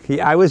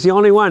 I was the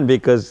only one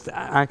because...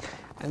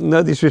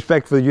 no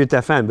disrespect for the Utah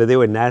fan, but they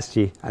were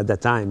nasty at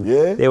that time.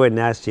 Yeah? They were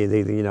nasty.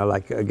 They,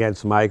 like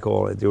against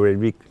Michael. They were,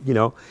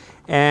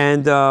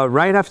 And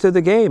right after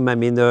the game,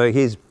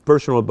 his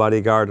personal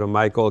bodyguard,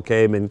 Michael,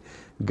 came and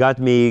got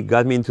me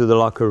into the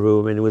locker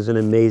room, and it was an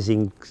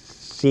amazing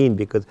scene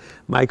because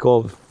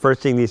Michael,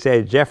 first thing he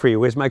said, "Jeffrey,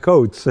 where's my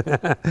coats?"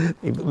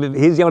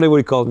 He's the only one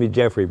who called me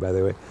Jeffrey, by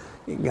the way.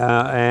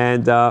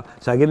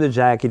 So I gave him the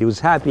jacket. He was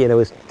happy, and I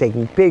was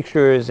taking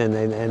pictures,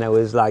 and I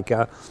was like.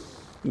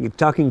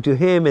 Talking to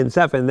him and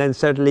stuff, and then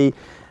suddenly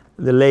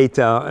the late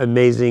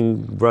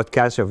amazing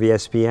broadcaster of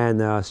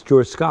ESPN,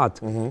 Stuart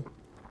Scott,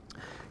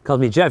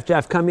 called me, Jeff,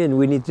 come in,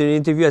 we need to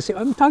interview. I said,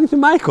 I'm talking to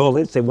Michael.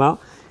 They said, well,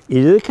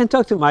 either you can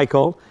talk to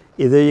Michael,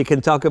 either you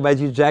can talk about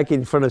your jacket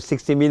in front of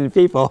 60 million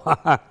people.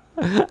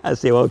 I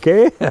said,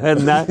 okay,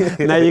 and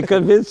now you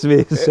convinced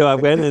me. So I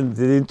went and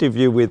did an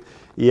interview with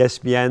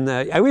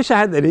ESPN. I wish I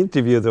had that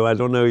interview, though. I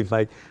don't know if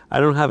I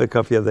don't have a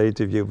copy of that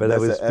interview, but that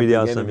was pretty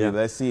awesome. Interview. Yeah.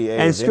 Let's see. Hey,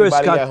 and if Stuart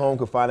anybody Scott at home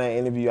could find that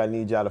interview, I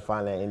need y'all to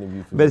find that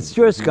interview for me. But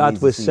Stuart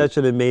Scott was such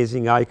an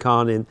amazing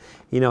icon, and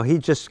he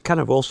just kind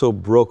of also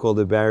broke all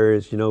the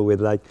barriers,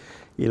 with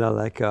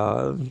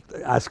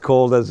as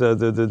cold as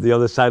the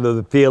other side of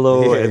the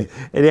pillow, and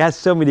he has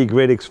so many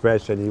great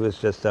expressions. He was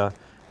just an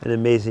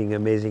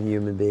amazing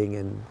human being,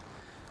 and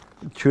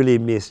truly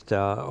missed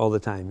all the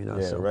time,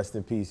 Yeah, so. Rest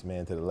in peace,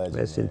 man, to the legend.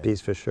 Rest in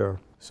peace for sure.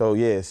 So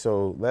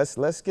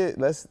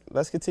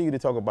let's continue to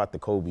talk about the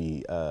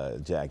Kobe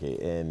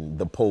jacket and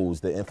the pose,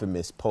 the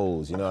infamous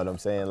pose. You know what I'm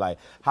saying? Like,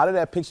 how did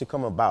that picture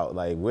come about?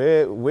 Like,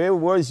 where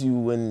was you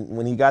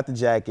when he got the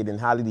jacket, and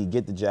how did he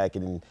get the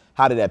jacket, and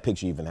how did that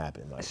picture even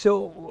happen? Like,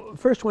 so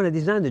first, when I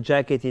designed the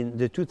jacket in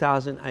the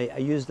 2000, I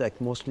used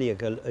like mostly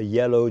a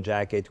yellow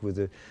jacket with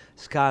a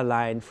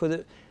skyline. For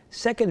the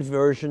second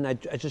version, I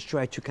just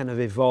tried to kind of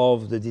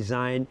evolve the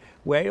design,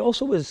 where it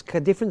also was a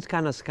different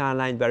kind of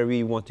skyline, but I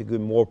really want to go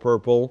more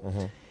purple.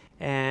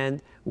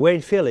 And we're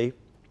in Philly.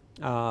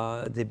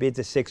 They beat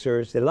the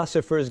Sixers. They lost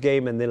the first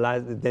game, and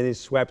then they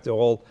swept the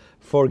whole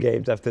 4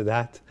 games after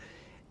that.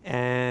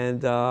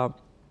 And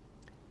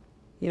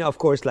you know, of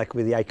course, like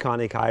with the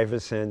iconic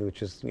Iverson,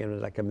 which is, you know,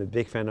 like I'm a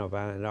big fan of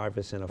Allen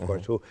Iverson, of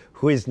course.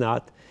 Who is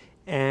not?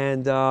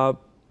 And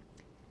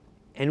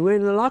we're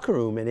in the locker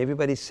room, and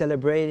everybody's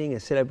celebrating,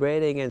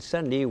 and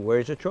suddenly,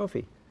 where's the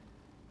trophy?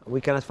 We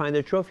cannot find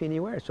the trophy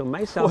anywhere. So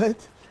myself,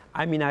 What?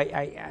 I mean,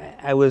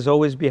 I was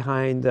always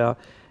behind the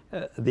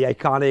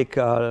iconic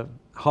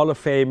Hall of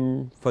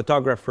Fame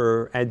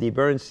photographer Andy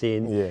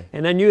Bernstein, Yeah.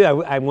 and I knew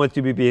I wanted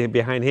to be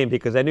behind him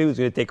because I knew he was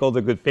going to take all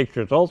the good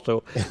pictures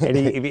also. And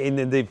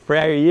in the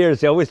prior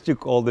years, he always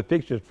took all the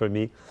pictures for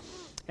me,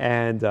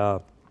 and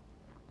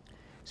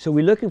so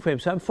we're looking for him.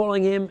 So I'm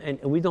following him, and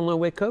we don't know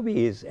where Kobe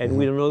is, and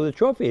we don't know where the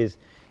trophy is.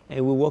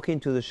 And we walk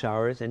into the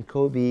showers, and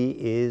Kobe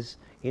is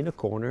in a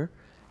corner,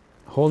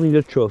 holding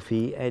the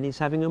trophy, and he's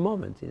having a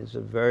moment.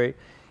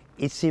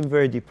 It seemed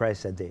very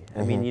depressed that day.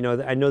 I mean, you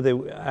know, I know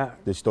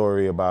The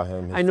story about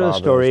him. His I know the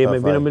father story, and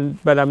stuff,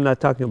 but I'm not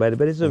talking about it.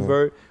 But it's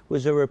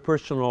was very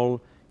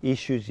personal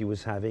issues he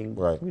was having,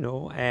 Right. you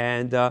know,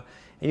 and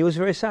he was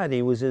very sad.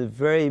 He was in a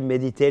very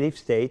meditative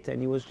state,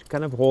 and he was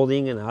kind of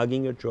holding and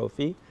hugging a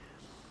trophy.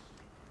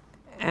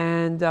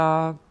 And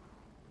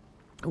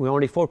we were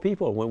only 4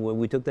 people when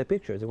we took that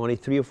picture. There were only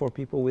 3 or 4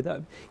 people with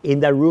us in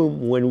that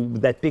room when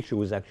that picture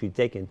was actually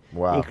taken,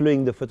 Wow.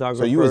 including the photographers.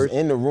 So you was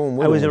in the room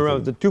with I was in him the with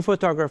room. The 2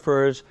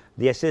 photographers,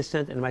 the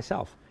assistant, and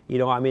myself. You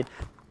know, I mean,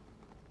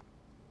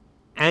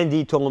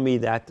 Andy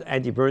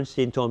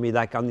Bernstein told me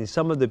that on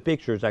some of the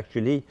pictures,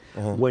 actually,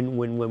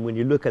 when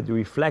you look at the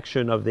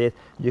reflection of it,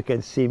 you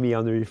can see me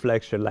on the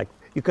reflection. Like,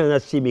 you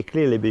cannot see me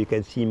clearly, but you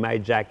can see my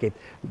jacket,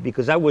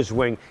 because I was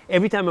wearing,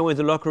 every time I went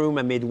to the locker room,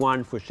 I made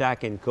one for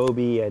Shaq and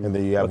Kobe, and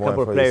then you a have one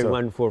couple for of players,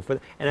 yourself. one for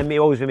and I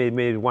always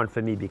made one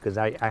for me, because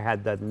I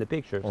had that in the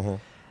pictures.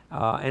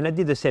 And I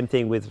did the same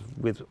thing with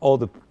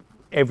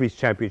every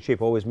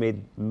championship, always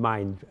made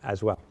mine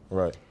as well.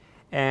 Right.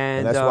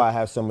 And that's why I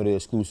have some of the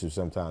exclusives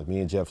sometimes. Me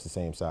and Jeff's the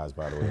same size,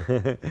 by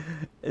the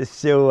way.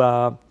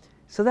 So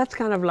that's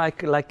kind of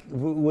like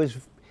was.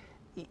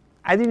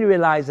 I didn't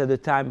realize at the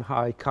time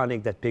how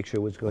iconic that picture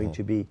was going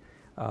to be.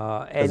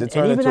 And it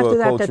turned even into after a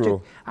that,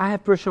 cultural- I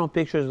have personal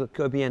pictures with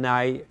Kobe and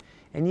I,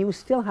 and he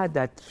still had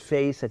that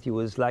face that he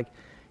was like,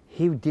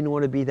 he didn't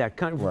want to be there.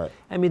 Right.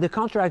 I mean, the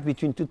contrast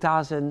between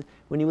 2000,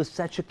 when he was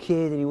such a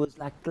kid and he was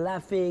like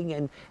laughing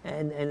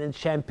and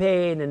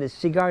champagne and a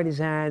cigar in his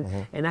hand,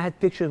 and I had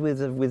pictures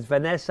with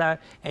Vanessa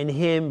and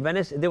him.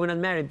 Vanessa, they were not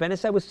married.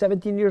 Vanessa was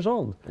 17 years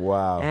old.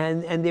 Wow.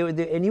 And and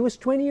he was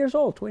 20 years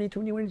old,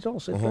 21 years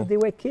old. So it's like they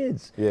were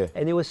kids. Yeah.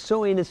 And it was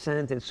so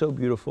innocent and so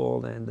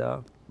beautiful, and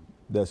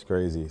That's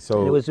crazy.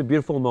 So it was a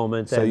beautiful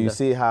moment. So and, you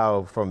see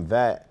how from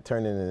that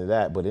turning into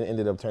that, but it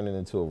ended up turning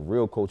into a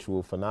real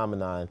cultural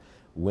phenomenon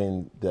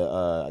when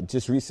the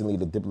just recently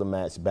the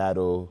Diplomats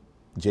battle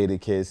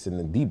Jadakiss and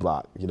the D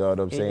Block. You know what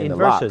I'm saying? in the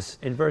verses, Locks.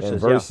 in verses, in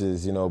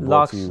verses, you know, brought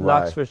Locks, to you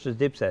Locks by, versus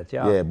Dipset,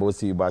 yeah. yeah, brought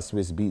to you by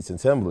Swiss Beats and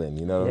Timbaland.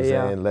 You know what I'm Yeah,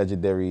 yeah. saying?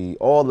 Legendary,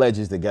 all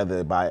legends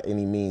together by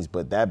any means.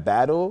 But that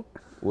battle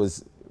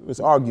was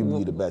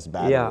arguably the best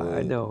battle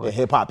I know. in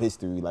hip hop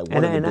history. Like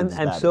one And, of the and biggest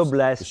I'm battles, so for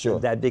blessed sure.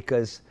 that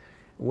because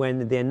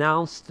when they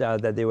announced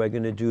that they were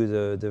going to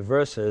do the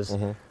verses,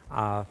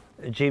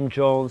 Jim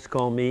Jones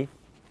called me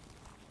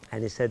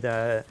and he said,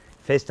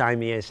 FaceTime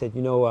me, and said,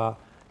 you know,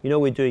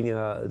 we're doing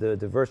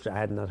the verse. I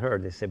had not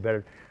heard. They said,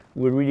 but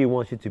we really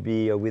want you to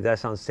be with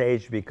us on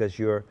stage because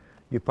you're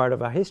part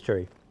of our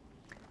history.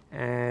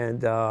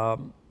 And I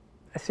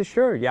said,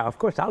 sure, yeah, of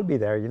course I'll be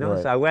there, you know.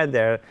 Right. So I went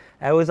there.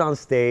 I was on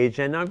stage,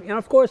 and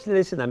of course,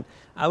 listen,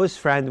 I was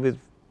friends with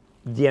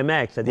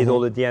DMX. I did all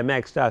the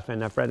DMX stuff,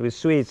 and I'm friends with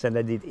Sweets, and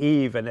I did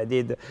Eve, and I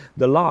did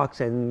the Locks,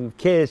 and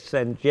Kiss,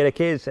 and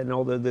Jadakiss, and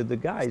all the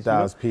guys.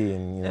 Styles you know? P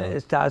and, you know.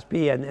 Styles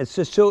P, and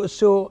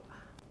so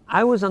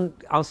I was on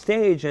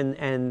stage,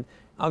 and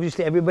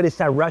obviously everybody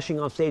started rushing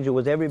on stage. It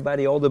was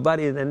everybody, all the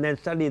buddies, and then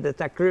suddenly they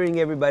started clearing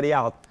everybody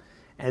out.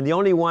 And the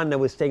only one that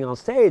was staying on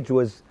stage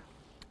was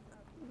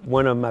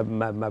one of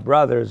my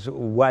brothers,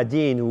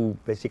 Wadeen, who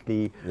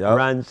basically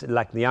runs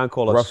like the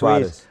uncle of Rough Swiss.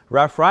 Riders.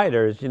 Rough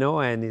Riders, you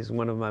know, and he's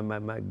one of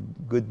my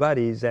good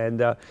buddies. And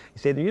he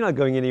said, you're not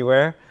going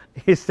anywhere.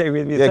 He stayed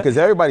with me. Yeah, because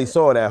everybody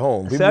saw it at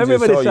home. People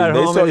everybody just saw saw it you. at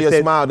They home saw and they your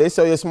said- smile. They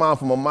saw your smile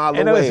from a mile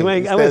And away. I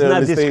was not instead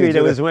of the discreet. stage,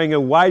 I was wearing a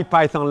white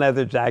Python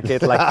leather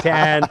jacket, like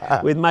tan,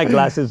 with my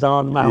glasses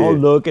on, my whole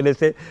look. And they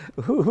said,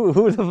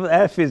 who the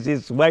F is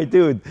this white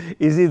dude?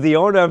 Is he the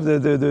owner of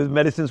the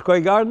Madison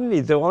Square Garden?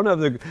 Is the owner of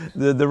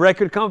the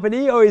record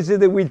company? Or is he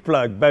the weed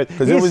plug? But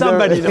he's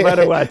somebody no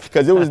matter what.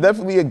 Because it was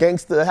definitely a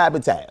gangster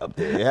habitat up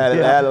there.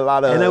 It had a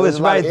lot of. And I was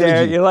a lot right of there.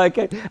 energy. You're like,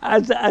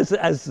 as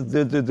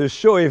the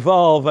show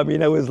evolved, I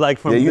mean, I was like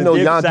from Yeah, you the know,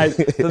 dip Yonkers-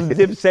 side, from the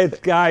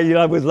Dipset guy, you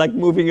know, I was like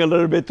moving a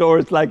little bit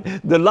towards like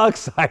the Lux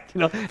side, you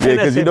know. Yeah, And I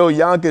because you said, know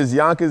Yonkers and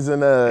Yonkers,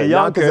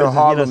 you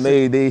Harlem, know,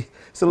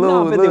 it's a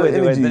little but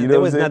energy. You know there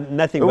what was I'm saying?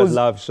 nothing It but was-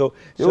 love. So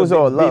it was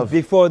all love.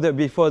 Before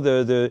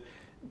the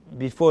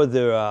before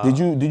the. Did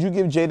you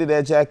give Jada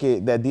that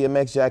jacket, that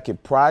DMX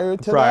jacket, prior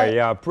to that?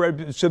 Yeah.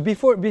 So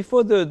before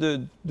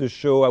the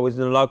show, I was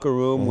in the locker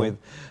room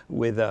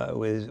with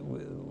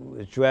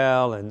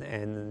Joel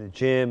and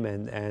Jim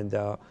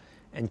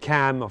and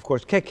Cam. Of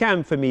course,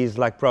 Cam for me is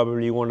like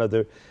probably one of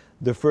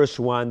the first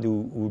one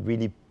who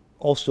really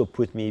also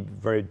put me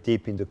very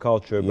deep in the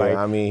culture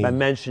by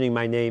mentioning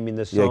my name in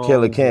the song. Yeah,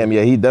 Killer Cam.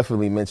 Yeah, he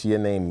definitely mentioned your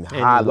name,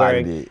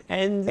 highlighted it,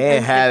 and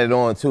had it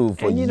on too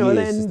for years.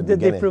 And the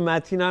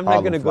Diplomat. I'm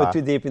not going to go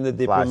too deep in the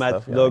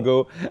Diplomat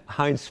logo.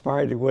 How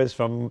inspired it was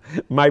from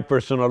my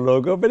personal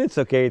logo, but it's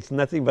okay. It's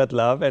nothing but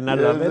love, and I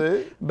love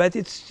it. But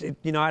it's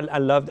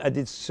I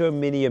did so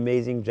many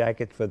amazing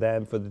jackets for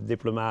them, for the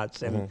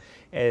Diplomats, and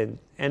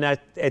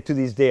to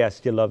this day I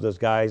still love those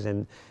guys.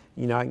 And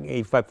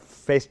if I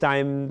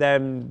FaceTime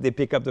them, they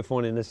pick up the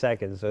phone in a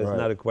second, so it's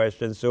not a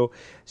question. So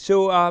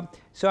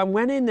I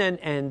went in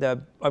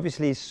and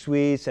obviously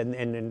Swiss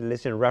and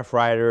listen, Rough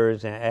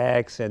Riders and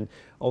X and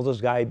all those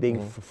guys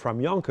being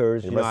from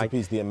Yonkers. Rest in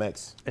peace,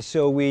 DMX.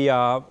 So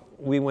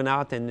we went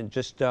out and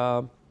just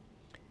I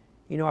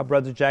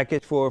brought the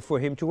jacket for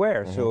him to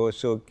wear.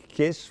 So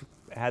Kiss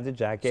had the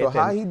jacket. So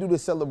how he do the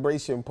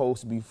celebration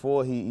post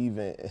before he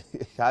even?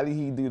 How did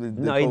he do the?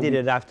 No, he did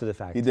it after the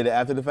fact. He did it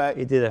after the fact.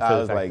 He did it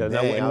after the fact.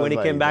 And when he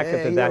came back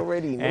after that,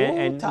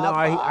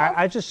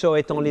 I just saw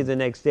it only the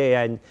next day,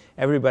 and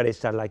everybody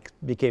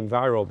became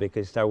viral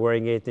because he started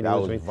wearing it, and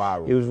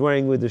he was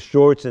wearing with the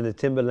shorts and the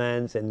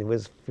Timberlands, and it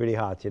was pretty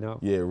hot,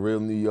 Yeah, real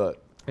New York.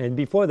 And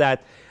before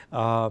that,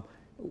 when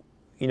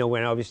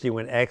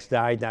X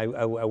died,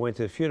 I went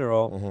to the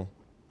funeral,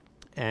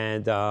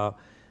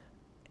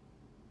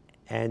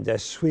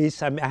 and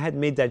Swiss, I had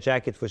made that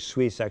jacket for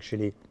Swiss,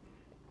 actually.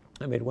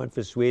 I made one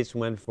for Swiss,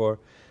 one for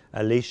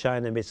Alicia,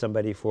 and I made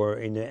somebody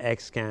in the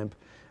X camp.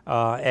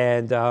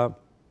 And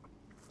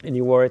he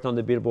wore it on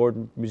the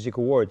Billboard Music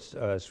Awards.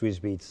 Swiss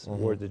Beats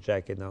wore the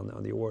jacket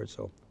on the awards.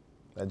 So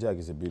that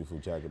jacket's a beautiful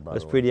jacket, by the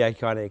way. It was pretty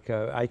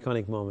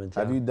iconic moment.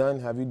 Have you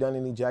done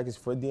any jackets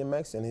for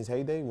DMX in his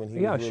heyday when he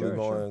was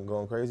really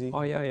going crazy?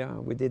 Oh yeah.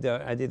 We did.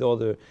 I did all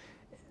the.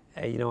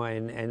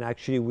 And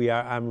actually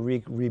I'm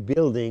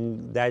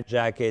rebuilding that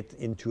jacket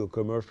into a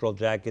commercial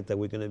jacket that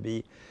we're going to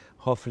be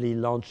hopefully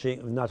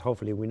launching, not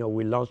hopefully,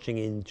 we're launching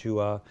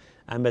into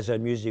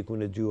Amazon Music. We're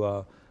going to do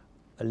a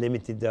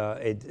limited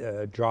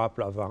drop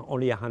of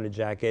only 100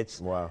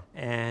 jackets. Wow.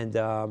 And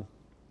so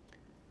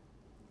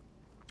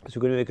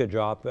we're going to make a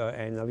drop,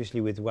 and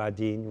obviously with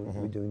Wadeen,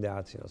 we're doing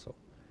that, so.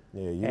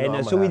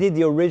 Yeah, so we did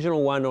the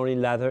original one only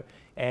leather,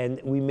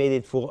 and we made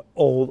it for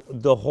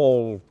the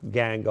whole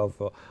gang of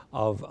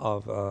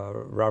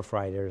Rough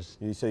Riders.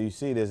 So you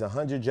see, there's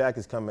 100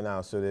 jackets coming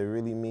out, so that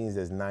really means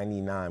there's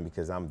 99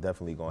 because I'm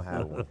definitely gonna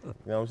have one. You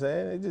know what I'm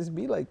saying? It just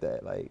be like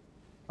that. Like,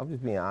 I'm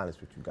just being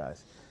honest with you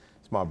guys.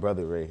 It's my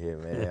brother right here,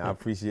 man. I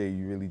appreciate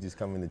you really just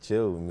coming to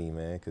chill with me,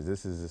 man, because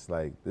this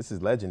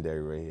is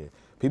legendary right here.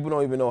 People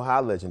don't even know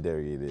how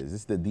legendary it is.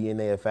 It's the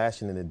DNA of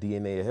fashion and the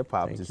DNA of hip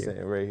hop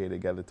sitting right here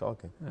together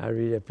talking. I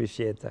really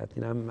appreciate that.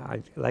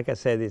 Like I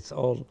said, it's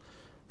all,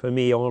 for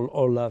me,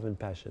 all love and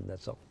passion.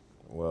 That's all.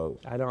 Well,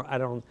 I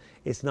don't.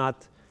 It's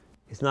not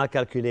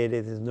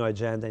calculated. There's no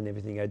agenda in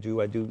everything I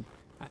do. I do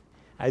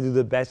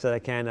the best that I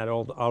can at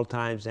all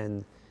times,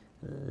 and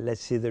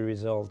let's see the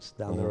results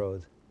down the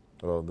road.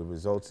 Well, the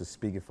results are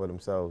speaking for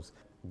themselves.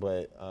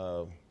 But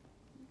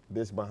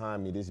this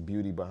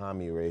beauty behind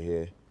me right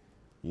here,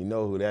 you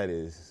know who that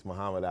is. It's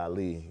Muhammad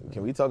Ali.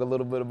 Can we talk a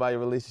little bit about your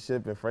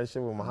relationship and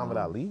friendship with Muhammad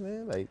Ali,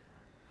 man? Like,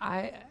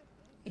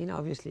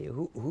 obviously,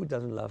 who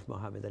doesn't love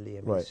Muhammad Ali?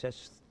 I mean, He's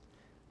just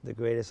the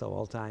greatest of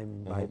all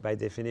time by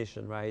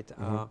definition, right?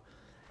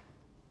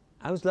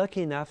 I was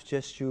lucky enough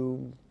just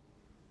to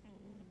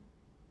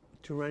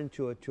run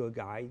into a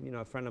guy,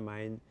 a friend of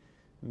mine,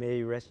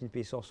 may rest in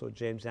peace also,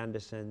 James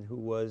Anderson, who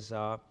was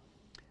a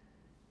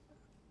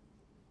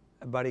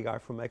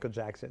bodyguard for Michael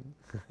Jackson.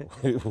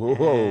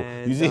 Whoa.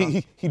 And, you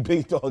see, he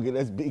big dogging,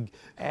 that's big.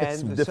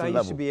 And so I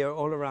used to be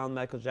all around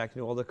Michael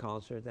Jackson, all the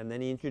concerts, and then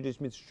he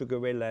introduced me to Sugar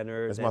Ray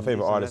Leonard. That's my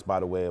favorite artist,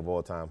 by the way, of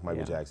all time,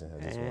 Michael Jackson.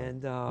 That's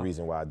the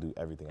reason why I do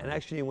everything I do.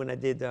 Actually, when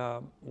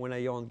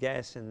I owned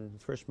Guess, and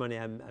first money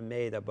I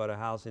made, I bought a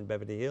house in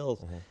Beverly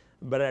Hills,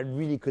 but I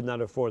really could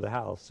not afford the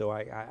house, so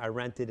I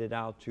rented it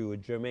out to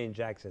Jermaine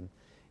Jackson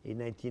in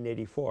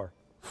 1984.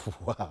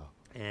 Wow.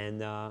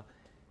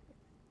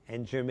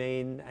 And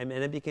Jermaine,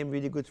 I became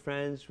really good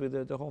friends with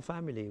the whole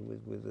family,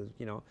 with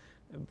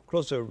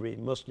closer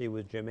mostly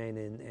with Jermaine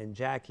and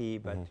Jackie,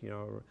 but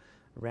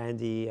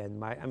Randy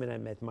and I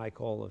met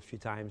Michael a few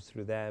times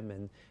through them,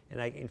 and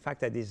in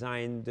fact I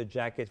designed the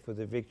jacket for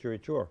the Victory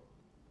Tour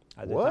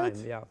at the time.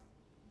 Yeah.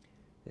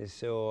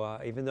 So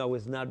even though I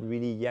was not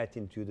really yet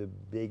into the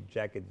big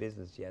jacket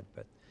business yet,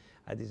 but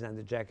I designed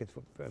the jacket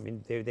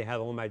they had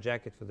all my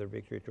jacket for the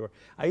Victory Tour.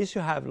 I used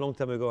to have, a long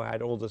time ago, I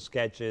had all the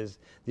sketches,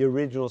 the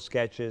original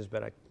sketches,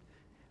 but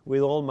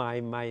with all my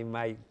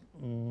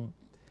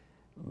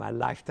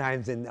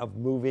lifetimes of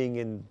moving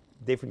in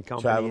different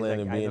companies. Traveling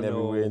and being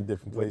everywhere in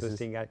different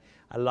places.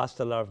 I lost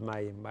a lot of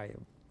my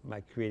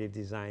my creative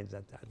designs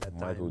at that time.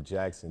 Michael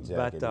Jackson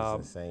jacket is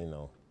insane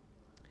though.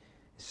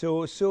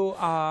 So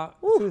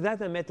through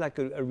that I met like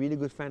a really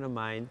good friend of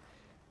mine,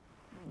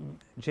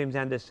 James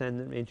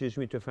Anderson, introduced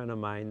me to a friend of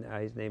mine.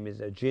 His name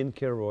is Gene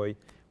Kilroy,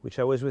 which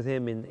I was with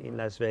him in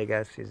Las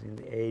Vegas. He's in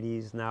the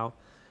 80s now,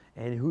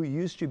 and who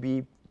used to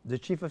be the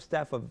chief of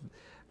staff of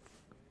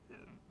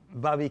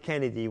Bobby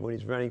Kennedy when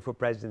he's running for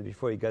president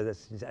before he got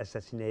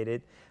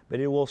assassinated. But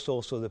he was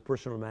also the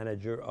personal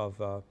manager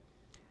of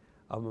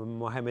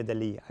Muhammad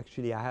Ali.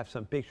 Actually, I have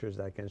some pictures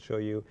that I can show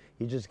you.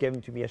 He just gave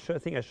them to me. I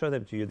think I showed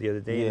them to you the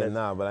other day.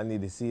 Yeah, but I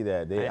need to see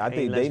that. I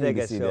think they need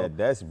to see that.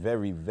 That's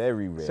very,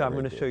 very rare. So I'm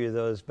going to show you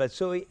those. But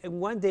so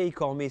one day he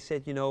called me and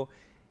said, you know,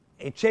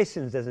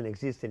 Chasen's doesn't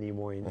exist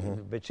anymore.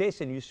 But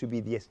Chasen used to be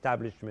the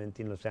establishment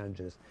in Los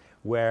Angeles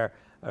where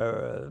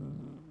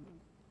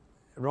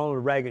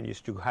Ronald Reagan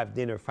used to have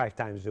dinner 5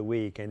 times a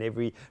week, and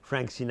every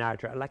Frank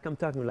Sinatra, like I'm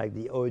talking like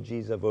the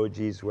OGs of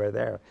OGs were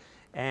there.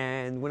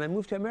 And when I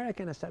moved to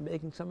America and I started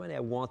making some money, I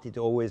wanted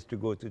always to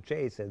go to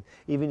Chase, and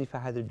even if I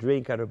had a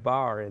drink at a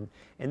bar. And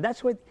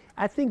that's what,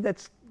 I think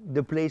that's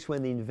the place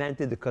when they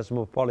invented the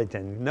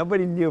Cosmopolitan.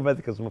 Nobody knew about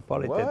the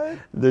Cosmopolitan,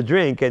 the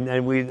drink, and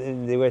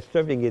they were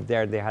serving it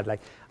there. They had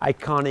like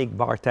iconic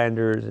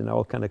bartenders and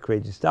all kind of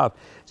crazy stuff.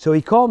 So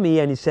he called me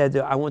and he said,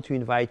 I want to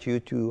invite you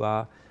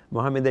to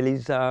Muhammad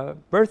Ali's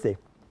birthday.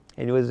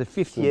 And it was the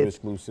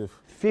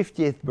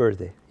 50th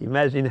birthday.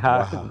 Imagine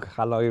how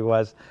long it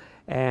was.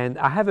 And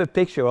I have a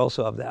picture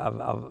also of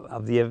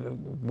the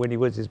when it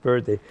was his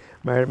birthday.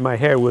 My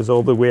hair was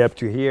all the way up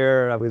to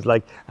here. I was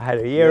like, I had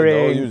an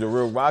earring. You was a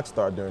real rock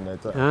star during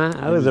that time.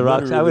 I was a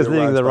rock star. I was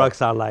living the rock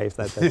star life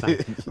at that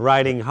time,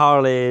 riding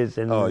Harleys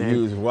and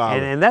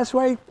and that's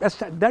why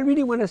that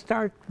really when I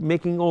start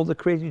making all the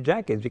crazy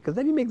jackets, because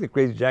then you make the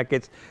crazy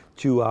jackets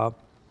to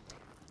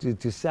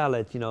sell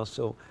it, you know.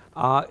 So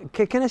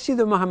can I see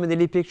the Muhammad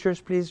Ali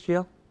pictures, please,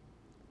 Jill?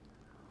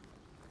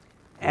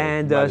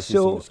 And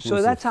so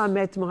that's how I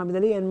met Muhammad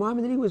Ali, and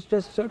Muhammad Ali was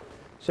just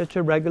such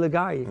a regular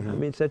guy. I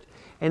mean,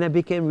 and I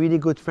became really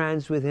good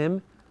friends with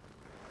him.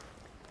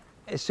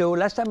 So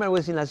last time I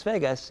was in Las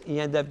Vegas, he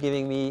ended up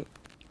giving me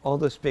all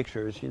those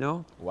pictures, you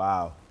know.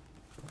 Wow.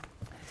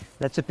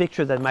 That's a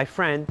picture that my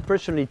friend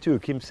personally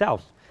took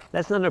himself.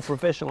 That's not a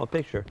professional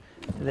picture.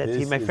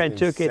 My friend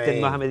took it, and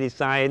Muhammad Ali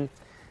signed.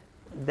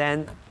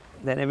 Then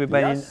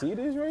everybody. Y'all see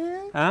this right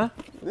here? Huh?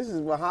 This is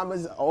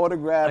Muhammad's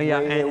autograph. Oh, yeah,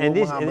 right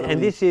and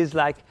this is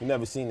like. You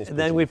never seen this.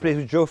 Then we played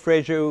with Joe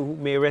Frazier, who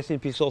may rest in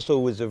peace, also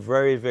was a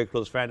very, very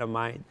close friend of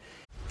mine.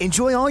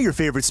 Enjoy all your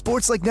favorite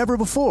sports like never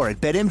before at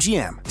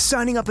BetMGM.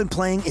 Signing up and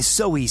playing is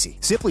so easy.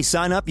 Simply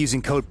sign up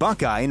using code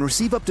Buckeye and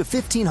receive up to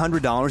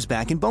 $1,500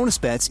 back in bonus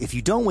bets if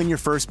you don't win your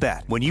first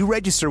bet. When you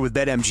register with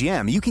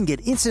BetMGM, you can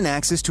get instant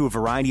access to a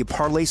variety of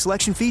parlay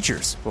selection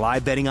features,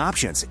 live betting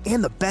options,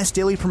 and the best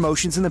daily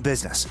promotions in the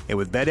business. And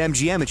with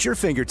BetMGM at your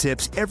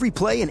fingertips, every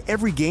play and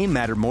every game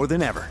matter more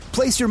than ever.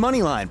 Place your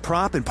moneyline,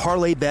 prop, and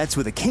parlay bets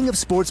with the king of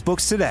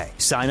sportsbooks today.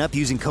 Sign up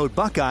using code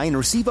Buckeye and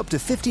receive up to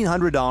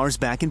 $1,500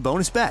 back in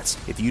bonus bets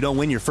if you don't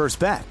win your first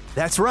bet.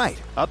 That's right,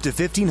 up to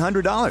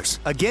 $1,500.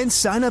 Again,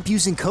 sign up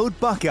using code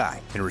Buckeye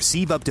and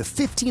receive up to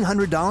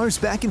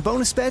 $1,500 back in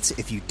bonus bets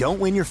if you don't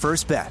win your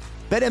first bet.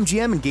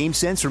 BetMGM and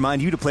GameSense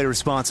remind you to play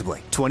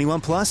responsibly.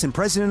 21 plus and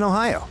present in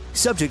Ohio.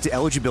 Subject to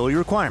eligibility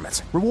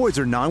requirements. Rewards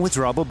are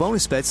non-withdrawable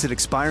bonus bets that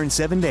expire in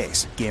 7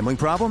 days. Gambling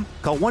problem?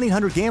 Call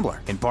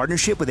 1-800-GAMBLER in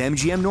partnership with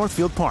MGM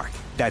Northfield Park.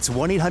 That's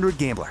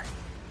 1-800-GAMBLER.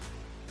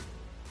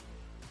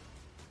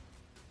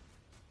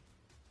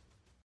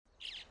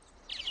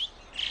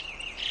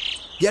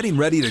 Getting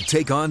ready to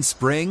take on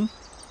spring?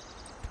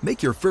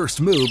 Make your first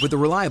move with the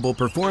reliable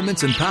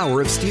performance and power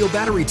of Steel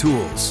battery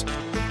tools.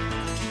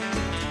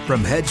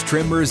 From hedge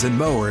trimmers and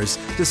mowers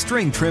to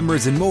string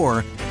trimmers and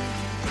more,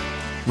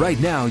 right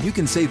now you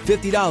can save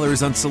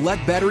 $50 on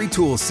select battery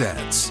tool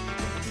sets.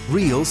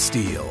 Real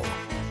Steel.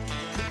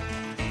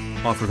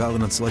 Offer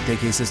valid on select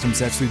AK system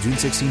sets through June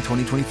 16,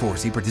 2024.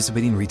 See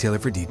participating retailer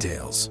for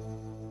details.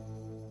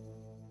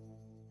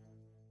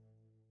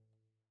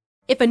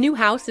 If a new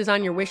house is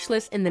on your wish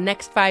list in the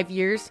next 5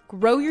 years,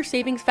 grow your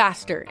savings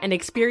faster and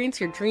experience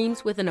your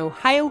dreams with an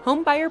Ohio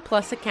Homebuyer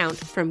Plus account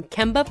from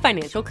Kemba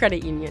Financial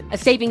Credit Union. A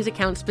savings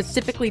account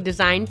specifically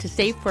designed to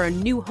save for a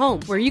new home,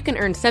 where you can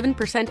earn 7%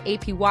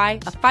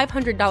 APY,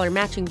 a $500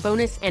 matching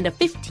bonus, and a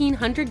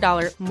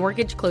 $1,500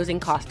 mortgage closing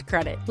cost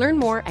credit. Learn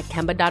more at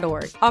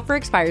Kemba.org. Offer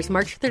expires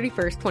March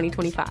 31st,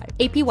 2025.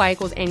 APY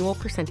equals annual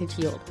percentage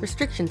yield.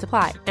 Restrictions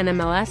apply.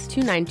 NMLS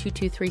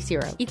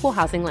 292230. Equal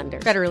housing lender.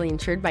 Federally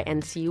insured by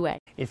NCUA.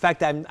 In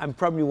fact, I'm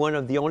probably one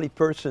of the only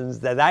persons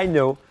that I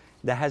know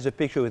that has a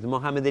picture with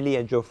Muhammad Ali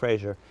and Joe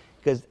Frazier,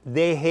 because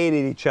they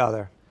hated each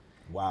other.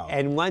 Wow.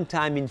 And one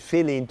time in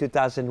Philly in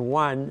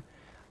 2001,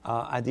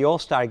 at the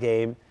All-Star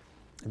game,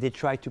 they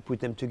tried to put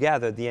them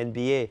together, the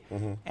NBA,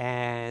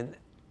 and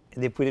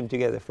they put him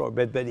together.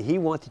 But he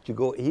wanted to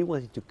go. He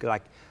wanted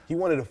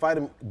to fight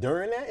him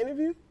during that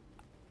interview.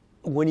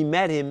 When he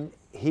met him,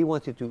 he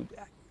wanted to.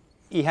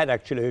 he had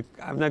actually,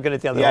 I'm not going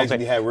to tell the He whole actually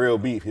thing. had real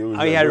beef. He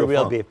Had a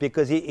real beef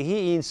because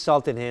he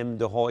insulted him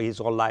his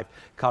whole life,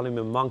 called him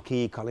a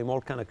monkey, called him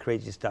all kind of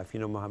crazy stuff,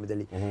 Muhammad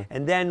Ali.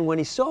 And then when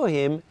he saw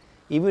him,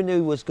 even though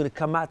he was going to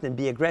come out and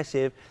be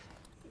aggressive,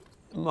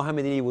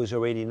 Muhammad Ali was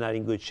already not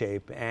in good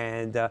shape,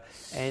 and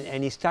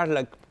he started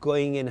like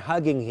going and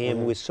hugging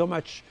him with so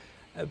much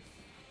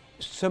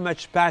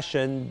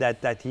passion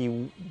that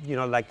he,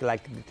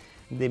 like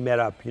they met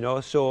up,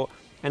 So,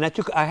 and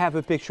I have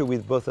a picture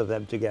with both of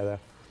them together,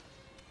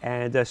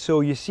 and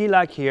so you see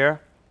like here.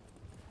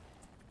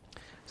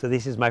 So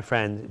this is my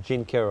friend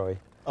Gene Keroy.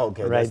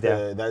 Okay, right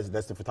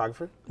that's the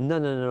photographer? No.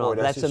 Oh,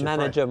 that's the your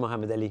manager, friend.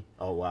 Muhammad Ali.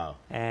 Oh, wow.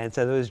 And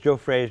so there was Joe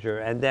Frazier.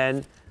 And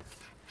then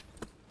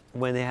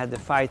when they had the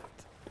fight,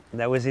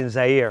 that was in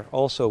Zaire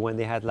also, when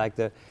they had like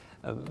the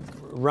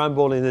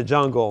Rumble in the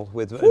Jungle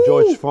with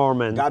George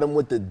Foreman. Got him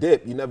with the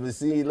dip. You never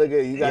see, look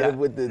at, you got him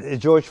with the...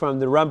 George from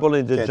the Rumble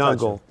in the Can't touch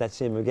Jungle. him. That's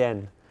him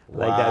again.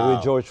 Like that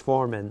with George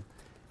Foreman.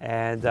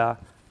 And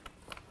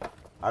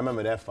I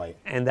remember that fight.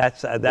 and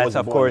that's I wasn't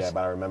of born course, yet,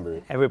 but I remember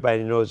it.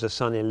 everybody knows the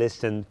Sonny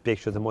Liston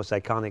picture, the most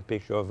iconic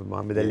picture of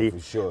Muhammad Ali. for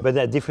sure. But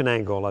a different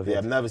angle of it. Yeah,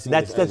 I've never seen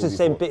that's this the angle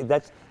same before.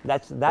 that's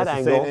that That's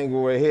angle. the same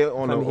angle right here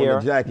on from the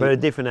here, jacket. but a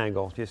different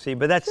angle, you see.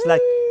 But that's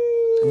like,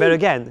 but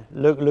again,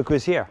 look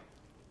who's here,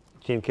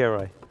 Gene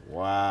Keroy.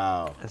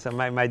 Wow. So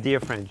my dear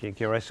friend Gene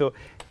Keroy. So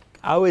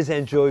I always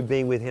enjoy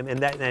being with him,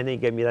 and he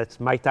gave me that's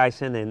Mike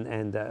Tyson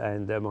and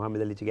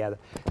Muhammad Ali together.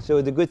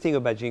 So the good thing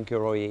about Gene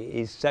Keroy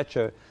is such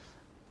an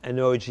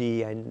OG,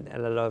 and I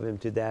love him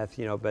to death,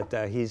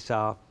 But he's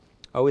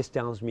always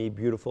tells me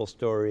beautiful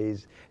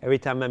stories. Every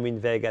time I'm in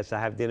Vegas, I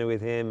have dinner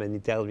with him, and he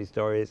tells me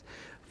stories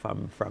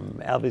from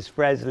Elvis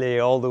Presley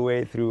all the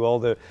way through all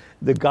the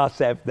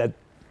gossip,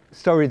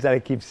 stories that I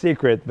keep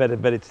secret, but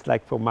it's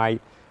like for my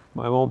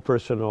own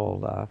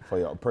personal. For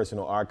your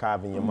personal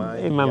archive in your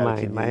mind? In my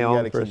mind, my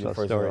own personal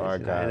stories,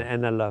 archive.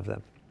 and I love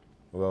them.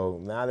 Well,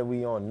 now that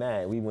we on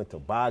that, we went to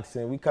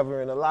boxing. We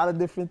covering a lot of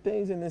different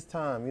things in this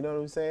time, you know what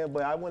I'm saying?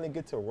 But I want to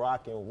get to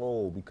rock and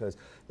roll because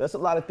there's a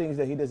lot of things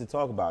that he doesn't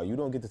talk about. You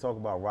don't get to talk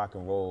about rock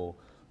and roll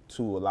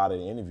to a lot of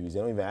the interviews. They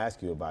don't even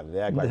ask you about it.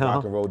 They act like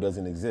rock and roll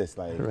doesn't exist.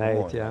 Like, Right,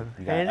 come on, yeah. like,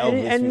 you got And Elvis, you got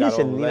all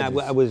listen, the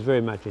legends. I was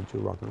very much into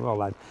rock and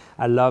roll.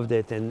 I loved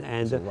it,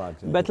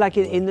 but like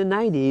in the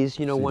 90s,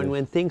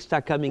 when things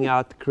start coming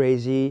out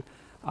crazy,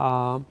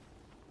 from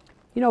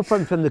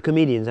the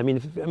comedians. I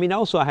mean,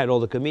 also I had all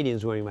the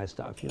comedians wearing my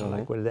stuff,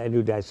 like with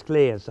Andrew Dice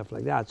Clay and stuff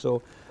like that.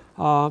 So,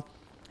 but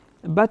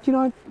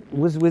it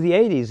was with the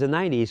 80s and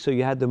 90s. So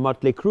you had the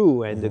Motley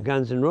Crue and the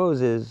Guns N'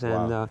 Roses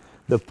and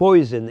the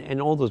Poison, and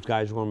all those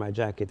guys wore my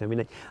jacket. I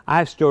mean, I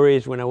have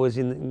stories when I was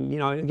in,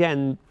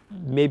 again,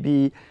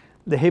 maybe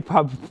the hip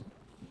hop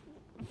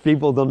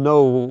people don't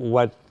know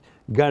what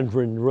Guns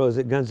N'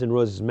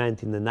 Roses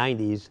meant in the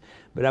 90s,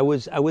 but I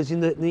was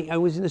in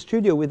the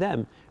studio with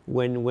them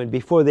when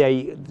before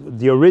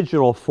the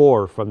original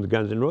four from the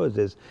Guns N'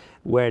 Roses,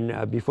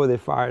 before they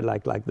fired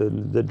like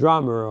the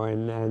drummer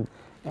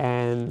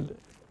and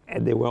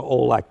they were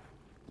all like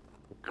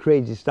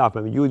crazy stuff.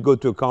 I mean, you would go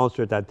to a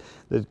concert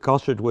the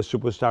concert was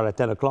supposed to start at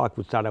 10 o'clock,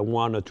 would start at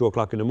 1 or 2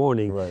 o'clock in the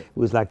morning. Right. It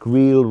was like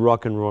real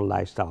rock and roll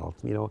lifestyle.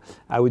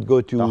 I would go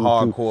to the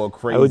hardcore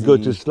crazy. I would go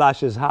to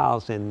Slash's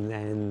house and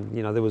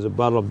there was a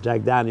bottle of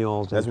Jack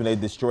Daniels. That's when they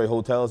destroy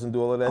hotels and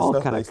do all of that all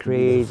stuff. Kind of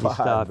crazy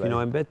stuff,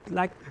 but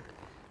like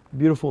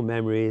beautiful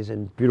memories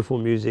and beautiful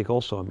music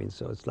also. I mean,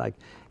 so it's like,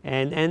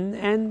 and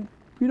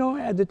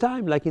at the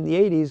time, like in the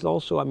 80s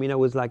also, I mean, I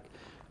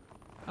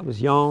was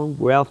young,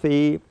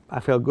 wealthy, I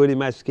felt good in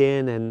my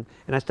skin, and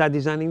I started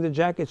designing the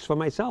jackets for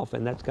myself,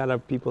 and that's kind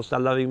of, people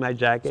start loving my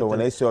jackets. So when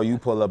they saw you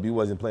pull up, you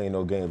wasn't playing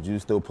no games, you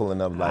still pulling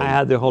up like... I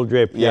had the whole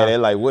drip, yeah. They're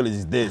like, what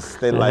is this?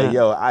 They're like,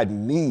 yo, I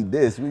need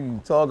this, what you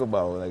talk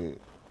about? Like,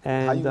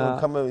 and, how you gonna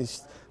come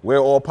and wear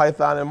all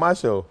Python in my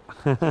show?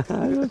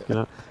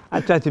 I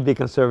tried to be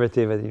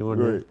conservative, I didn't want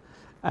to...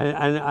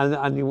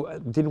 I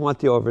didn't want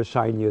to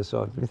overshine you,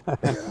 so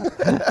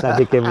that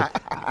became,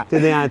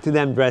 to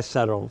them, dress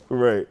subtle.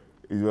 Right.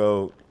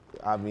 Well,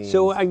 I mean...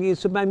 So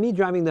by me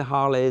driving the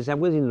Harleys, I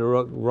was in the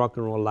rock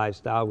and roll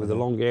lifestyle with the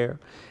long hair,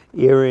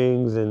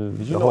 earrings, and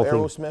Did you the know whole thing.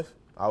 Aerosmith?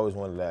 I always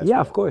wanted to ask Yeah,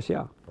 you. of course,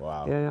 yeah.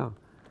 Wow. Yeah.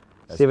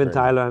 That's Steven crazy.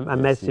 Tyler, I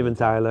Yeah, met Steven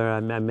Tyler, I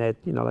met,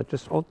 like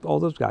just all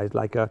those guys,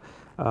 like Van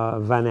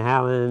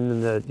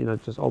Halen,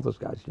 and just all those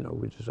guys,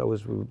 we just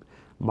always,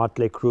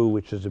 Motley Crue,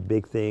 which is a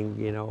big thing,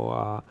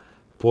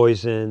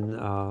 Poison,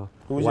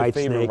 Who was White your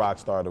favorite Snake. rock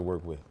star to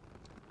work with?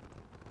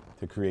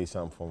 To create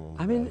something for him?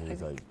 I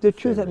mean, the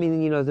truth, I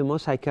mean, the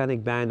most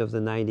iconic band of the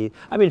 90s,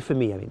 I mean, for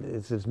me,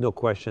 there's no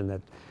question that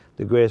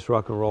the greatest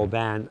rock and roll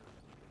band,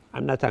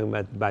 I'm not talking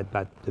about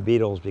the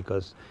Beatles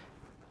because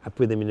I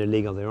put them in a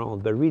league of their own,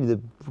 but really the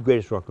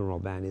greatest rock and roll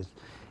band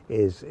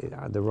is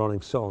the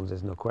Rolling Stones,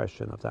 there's no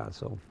question of that.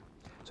 So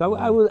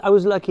I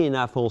was lucky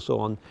enough also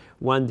on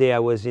one day I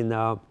was in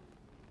the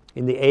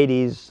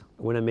 80s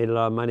when I made a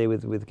lot of money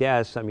with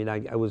gas. I mean,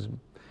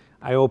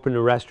 I opened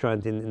a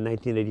restaurant in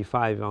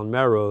 1985 on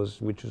Melrose,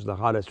 which was the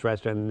hottest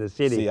restaurant in the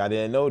city. See, I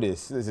didn't know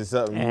this. This is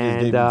something you just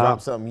gave me,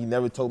 dropped something he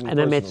never told me. And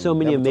personally. I met so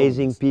many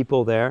amazing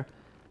people there.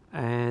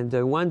 And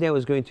one day I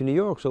was going to New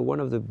York, so one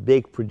of the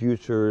big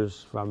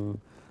producers from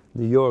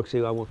New York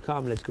said, "I will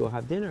come. Let's go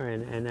have dinner."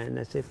 And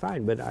I said,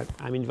 "Fine, but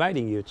I'm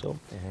inviting you."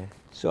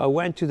 So I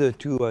went to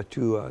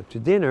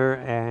dinner,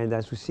 and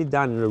as we sit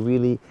down in a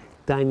really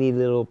tiny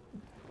little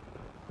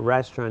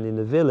restaurant in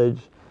the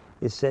village,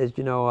 it says,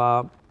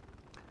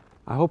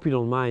 "I hope you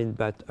don't mind,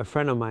 but a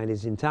friend of mine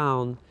is in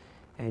town,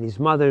 and his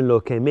mother-in-law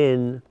came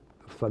in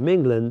from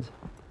England,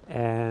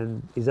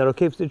 and is that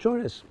okay if they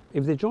join us?"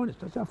 I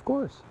said, "Of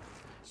course."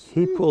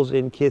 He pulls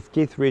in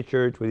Keith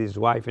Richards with his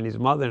wife and his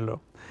mother-in-law,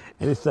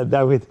 and he sat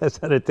down with us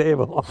at a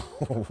table.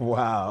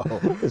 Wow.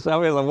 So I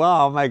was like,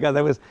 wow, my God,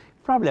 that was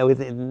probably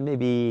within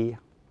maybe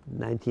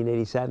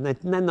 1987,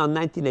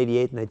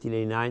 1988,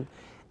 1989.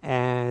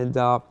 And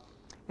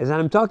as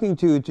I'm talking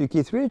to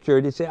Keith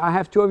Richards, he said, "I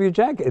have 2 of your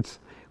jackets,"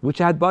 which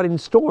I had bought in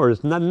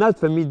stores, not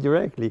for me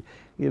directly,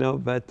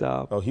 but...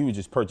 he was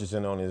just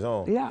purchasing on his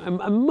own. Yeah,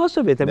 most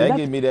of it. That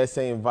gave me that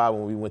same vibe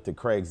when we went to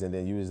Craig's, and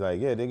then you was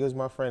like, "Yeah, there goes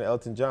my friend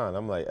Elton John."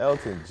 I'm like,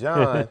 "Elton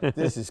John,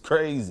 this is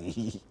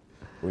crazy."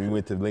 When we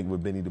went to link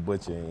with Benny the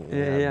Butcher.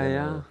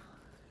 Yeah.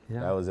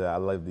 That was I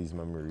love these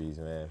memories,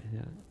 man.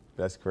 Yeah.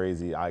 That's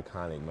crazy,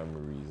 iconic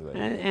memories.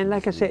 And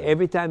like I say,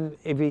 every time,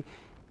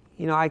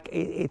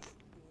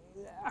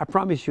 I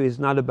promise you, it's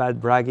not about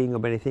bragging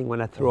or anything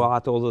when I throw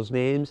out all those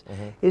names.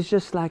 It's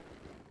just like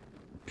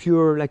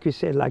pure, like you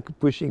said, like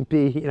pushing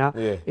P,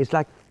 Yeah. It's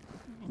like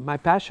my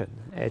passion.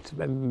 It's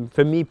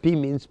for me, P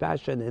means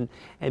passion,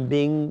 and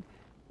being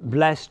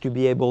blessed to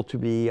be able to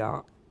be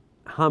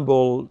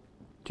humble,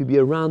 to be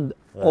around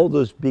all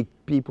those big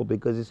people,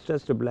 because it's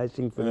just a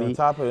blessing for me on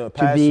top of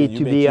passion,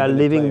 to be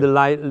living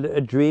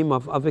a dream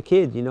of a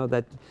kid,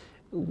 that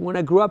when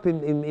I grew up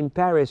in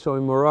Paris or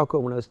in Morocco,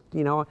 when I was,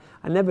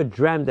 I never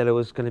dreamt that I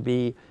was going to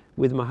be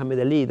with Muhammad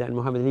Ali, that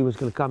Muhammad Ali was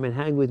going to come and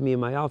hang with me in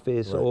my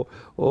office, right.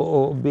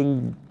 or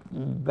being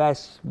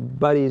best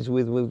buddies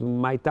with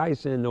Mike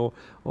Tyson,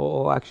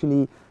 or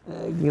actually,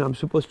 I'm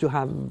supposed to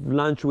have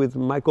lunch with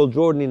Michael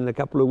Jordan in a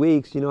couple of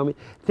weeks,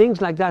 things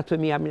like that for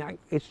me.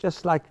 It's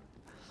just like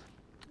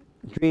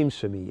dreams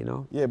for me,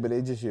 Yeah, but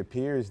they're just your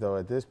peers, though,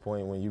 at this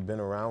point, when you've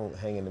been around,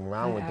 hanging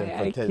around with them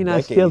for 10 decades.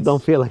 I still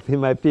don't feel like they're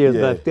my peers,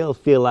 but I still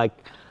feel like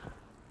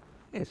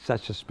it's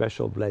such a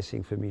special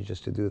blessing for me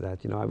just to do that.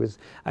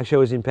 I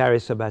was in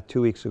Paris about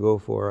 2 weeks ago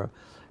for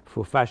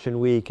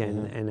Fashion Week,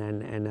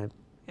 and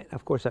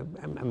of course I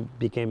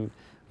became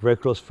very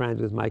close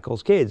friends with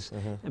Michael's kids.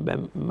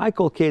 But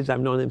Michael's kids, I've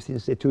known them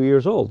since they're 2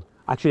 years old.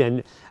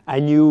 Actually, I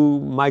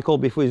knew Michael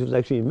before he was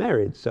actually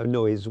married, so I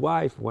know his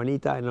wife,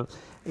 Juanita, I know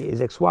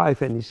his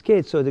ex-wife and his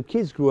kids. So the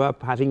kids grew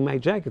up having my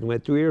jacket when they were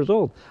 2 years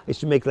old. I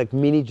used to make like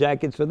mini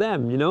jackets for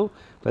them,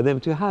 for them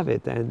to have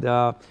it. And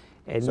so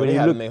they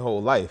had them their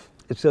whole life.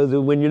 So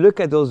when you look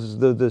at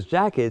those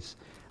jackets,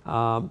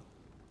 when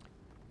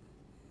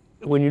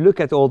you look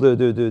at all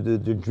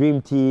the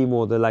dream team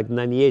or the like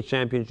 98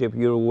 championship,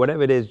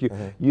 whatever it is,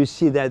 you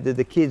see that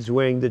the kids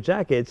wearing the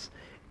jackets.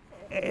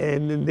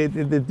 And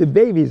the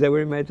babies that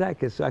were in my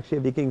jackets, so actually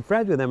I became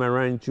friends with them. I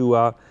ran into,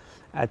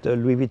 at a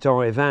Louis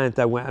Vuitton event,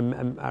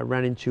 I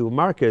ran into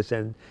Marcus,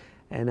 and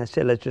I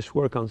said, let's just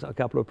work on a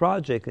couple of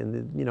projects,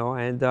 and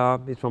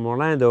he's from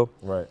Orlando.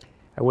 Right.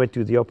 I went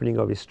to the opening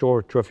of his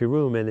store, Trophy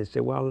Room, and they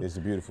said, well... It's a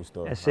beautiful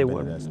store. I said,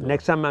 well,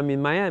 next time I'm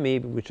in Miami,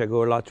 which I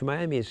go a lot to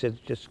Miami, he said,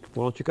 just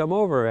why don't you come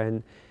over,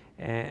 and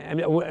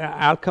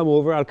I'll come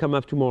over, I'll come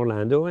up to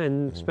Orlando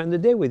and spend the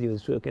day with you,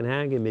 so we can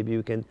hang, and maybe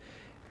we can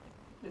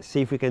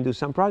see if we can do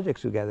some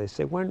projects together. I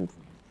said,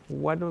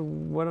 why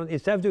don't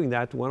instead of doing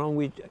that, why don't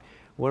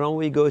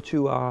we go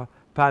to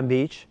Palm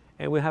Beach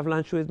and we'll have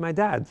lunch with my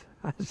dad?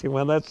 I said,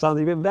 well, that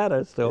sounds even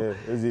better. So,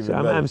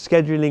 I'm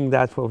scheduling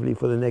that probably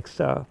for the next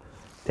 10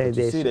 days.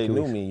 You see,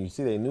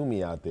 they knew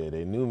me out there.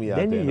 They knew me out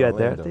there. They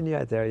knew you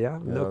out there, yeah.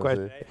 No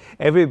question.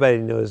 Everybody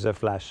knows the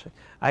Flash.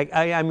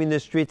 I'm in the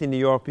street in New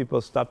York, people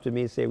stop to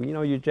me and say,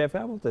 well, you're Jeff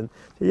Hamilton.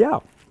 I say, yeah.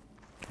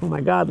 Oh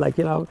my God,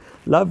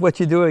 love what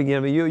you're doing.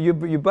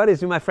 You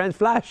buddies with my friend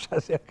Flash. I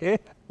say, okay.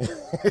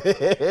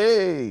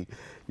 Hey,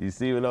 you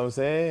see what I'm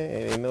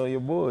saying? And they know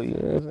your boy. You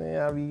know what I'm saying?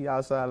 I'll be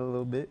outside a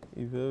little bit.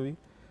 You feel me?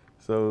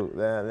 So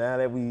now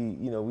that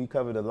we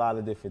covered a lot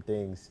of different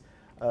things.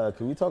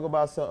 Can we talk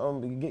about some?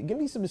 Give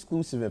me some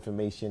exclusive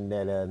information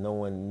that no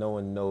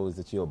one knows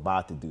that you're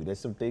about to do. There's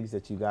some things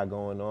that you got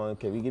going on.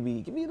 Can we give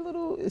me a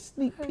little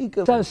sneak peek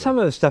of some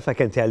of the stuff I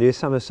can tell you.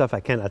 Some of the stuff I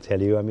cannot tell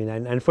you.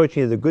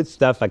 Unfortunately, the good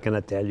stuff I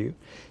cannot tell you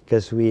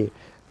because we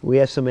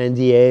have some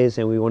NDAs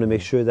and we want to make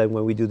sure that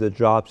when we do the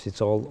drops,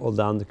 it's all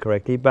done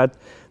correctly. But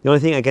the only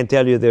thing I can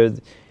tell you,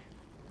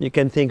 you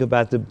can think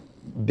about the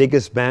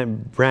biggest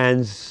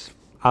brands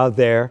out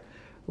there.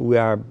 We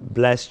are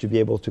blessed to be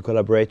able to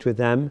collaborate with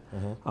them.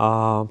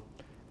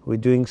 We're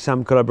doing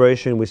some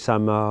collaboration with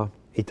some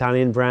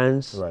Italian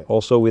brands, right.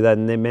 Also without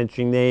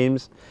mentioning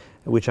names,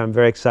 which I'm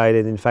very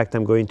excited. In fact,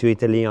 I'm going to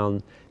Italy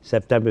on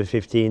September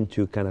 15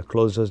 to kind of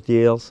close those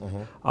deals.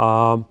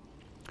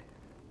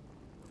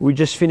 We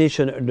just finished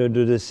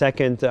the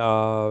second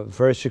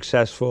very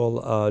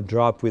successful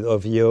drop with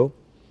OVO.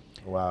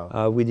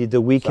 Wow. We did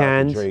the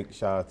weekend. Shout out to Drake.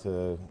 Shout out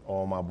to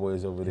all my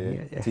boys over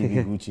there.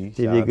 TV Gucci.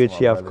 TV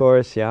Gucci, of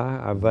course, yeah,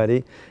 our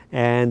buddy.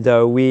 And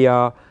we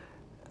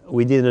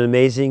did an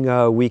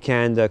amazing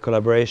weekend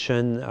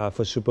collaboration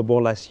for Super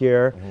Bowl last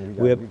year.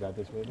 We got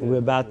this right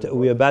there.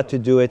 We're about to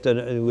do it,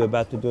 and we're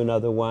about to do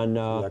another one.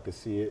 I can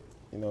see it.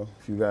 You know,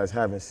 if you guys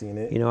haven't seen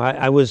it. You know,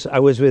 I was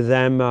with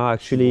them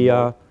actually.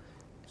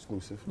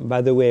 Exclusive.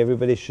 By the way,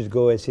 everybody should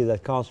go and see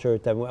that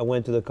concert. I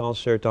went to the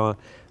concert How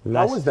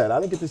was that? I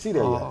didn't get to see that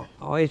yet.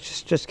 Oh, it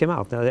just came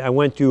out. I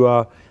went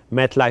to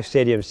MetLife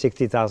Stadium,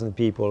 60,000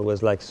 people. It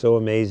was like so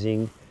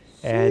amazing.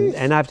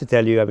 And I have to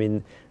tell you, I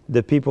mean,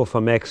 the people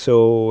from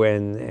EXO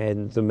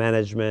and the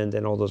management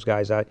and all those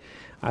guys are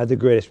the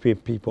greatest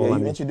people. Yeah,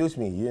 you introduced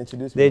me.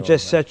 They're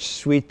just such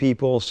sweet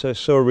people,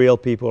 so real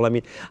people. I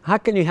mean, how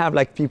can you have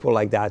like people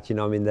like that? You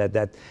know, I mean,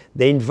 that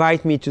they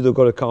invite me to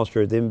go to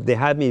concert. They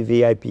have me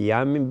VIP.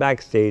 I'm in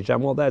backstage.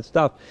 I'm all that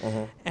stuff.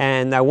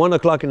 And at 1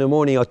 o'clock in the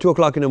morning or 2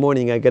 o'clock in the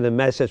morning, I get a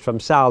message from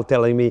Sal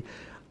telling me,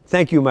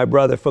 "Thank you, my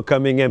brother, for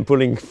coming and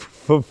pulling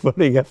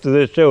after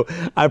the show.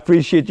 I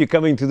appreciate you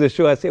coming to the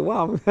show." I say,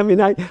 "Well, I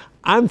mean,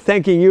 I'm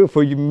thanking you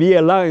for me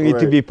allowing me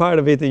to be part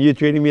of it, and you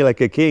treating me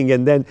like a king.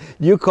 And then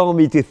you call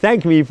me to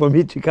thank me for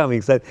me to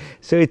coming." So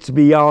it's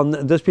beyond.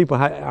 Those people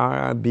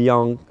are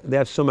beyond. They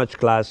have so much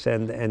class,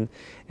 and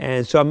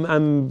so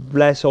I'm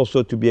blessed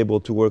also to be able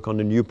to work on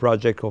a new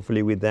project,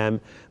 hopefully with them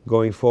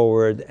going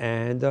forward,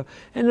 and a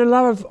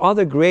lot of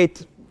other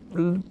great.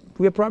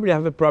 We probably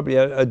have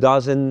a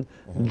dozen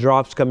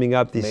drops coming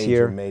up this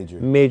year.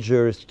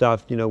 Major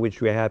stuff, you know,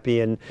 which we're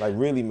happy and like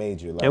really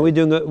major. Like. And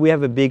we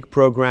have a big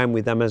program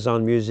with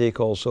Amazon Music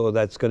also.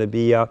 That's going to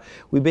be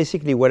we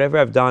basically whatever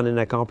I've done and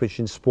accomplished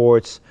in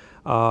sports,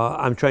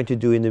 I'm trying to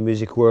do in the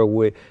music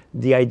world.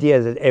 The idea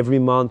is that every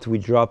month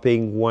we're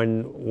dropping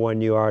one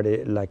new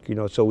artist. Like you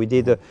know, so we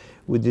did the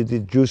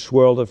Juice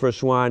WRLD, the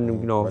first one. You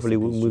know, hopefully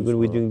we're going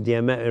to be doing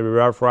DMX,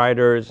 Rough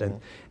Riders, and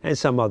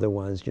some other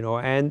ones. You know,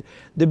 and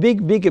the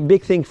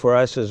big thing for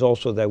us is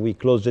also that we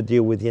closed the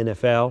deal with the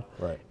NFL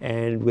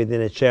and with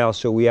NHL.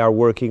 So we are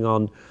working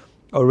on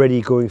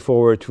already going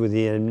forward to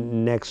the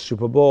next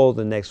Super Bowl,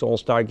 the next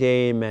All-Star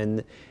game,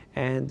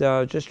 and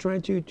just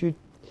trying to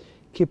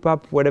keep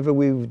up whatever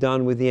we've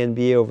done with the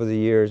NBA over the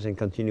years and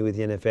continue with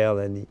the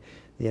NFL and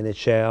the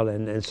NHL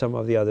and some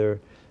of the other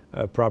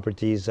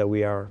properties that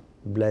we are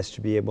blessed to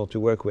be able to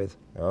work with.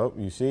 Oh,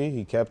 you see,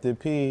 he kept it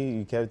P.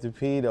 You kept it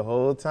P the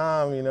whole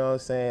time, you know what I'm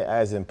saying?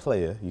 As in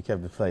player, you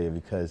kept it player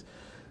because,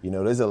 you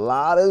know, there's a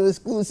lot of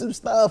exclusive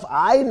stuff.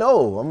 I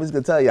know. I'm just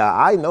going to tell you,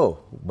 I know.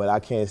 But I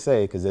can't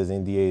say because there's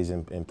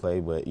NDAs in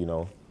play. But, you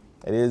know,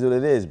 it is what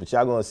it is. But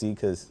y'all going to see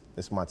because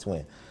it's my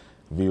twin.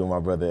 Be with my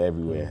brother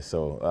everywhere. Yeah.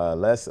 So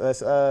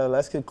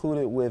let's conclude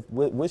it with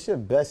what's your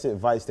best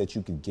advice that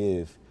you could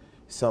give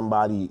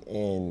somebody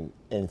in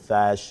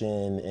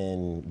fashion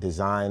and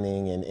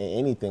designing and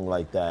anything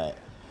like that?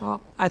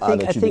 Well, I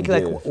think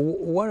like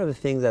one of the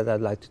things that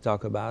I'd like to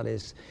talk about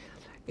is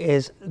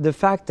the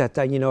fact that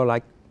you know,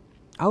 like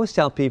I always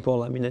tell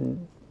people, I mean,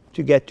 and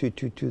to get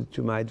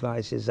to my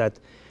advice is that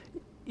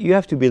you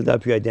have to build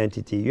up your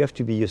identity. You have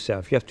to be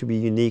yourself. You have to be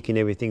unique in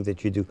everything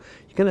that you do.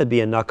 You cannot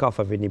be a knockoff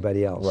of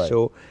anybody else. Right.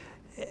 So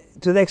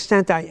to the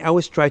extent I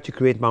always try to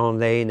create my own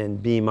lane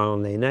and be my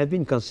own lane. And I've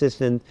been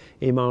consistent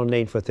in my own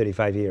lane for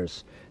 35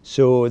 years.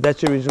 So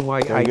that's the reason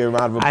why I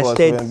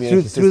stayed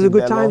through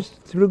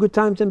the good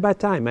times and bad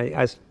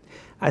times.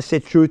 I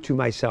stayed true to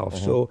myself.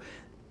 So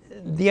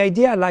the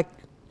idea, like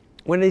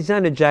when I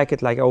design a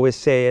jacket, like I always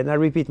say, and I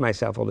repeat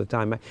myself all the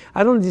time,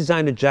 I don't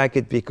design a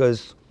jacket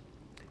because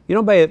you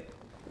don't buy a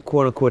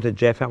quote unquote a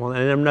Jeff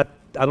Hamilton, and I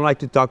don't like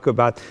to talk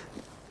about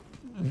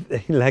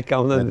like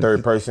on the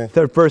third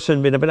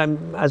person, but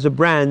I'm as a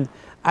brand,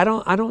 you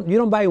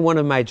don't buy one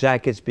of my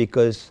jackets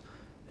because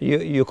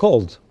you're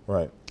cold.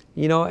 Right.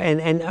 You know,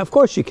 and of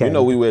course you can. You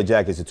know, we wear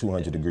jackets at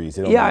 200 degrees.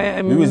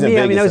 I was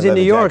in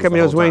New York. I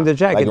was wearing the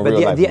jacket. But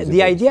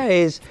the idea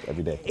is,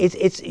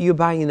 it's you're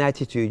buying an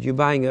attitude. You're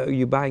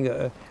buying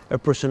a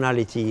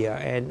personality,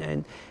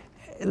 and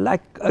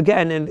like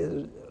again,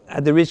 and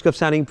at the risk of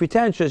sounding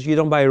pretentious, you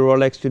don't buy a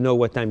Rolex to know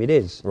what time it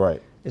is.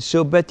 Right.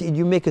 So, but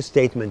you make a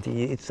statement.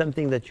 It's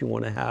something that you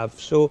want to have.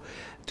 So,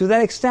 to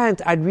that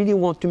extent, I really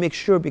want to make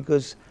sure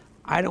because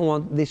I don't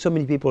want. There's so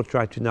many people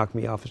try to knock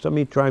me off. So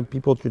many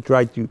people to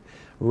try to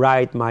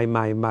ride my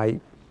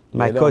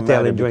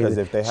coattail and doing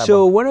it.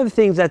 So one of the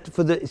things that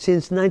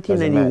since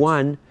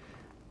 1991,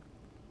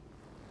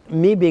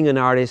 me being an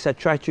artist, I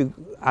try to,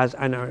 as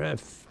a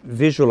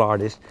visual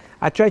artist,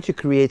 I try to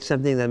create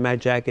something that my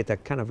jacket are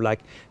kind of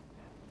like.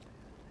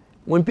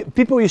 When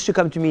people used to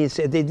come to me and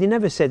say, they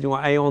never said, well,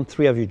 I own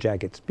 3 of your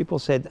jackets. People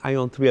said, I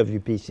own 3 of your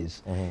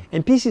pieces.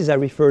 And pieces are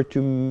referred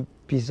to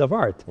pieces of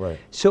art. Right.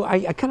 So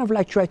I kind of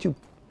like try to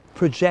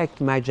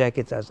project my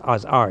jackets as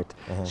art.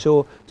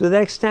 So to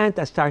that extent,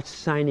 I start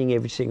signing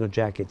every single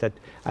jacket. That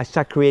I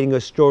start creating a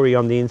story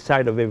on the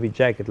inside of every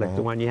jacket, like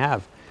the one you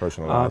have.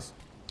 Personalized.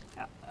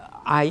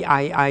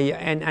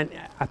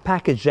 I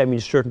package them in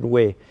a certain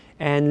way.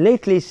 And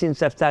lately,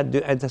 since I've started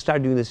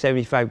doing the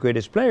 75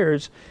 greatest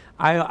players,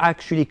 I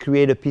actually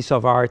create a piece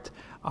of art.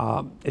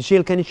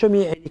 Gilles, can you show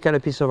me any kind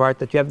of piece of art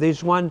that you have?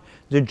 There's one,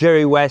 the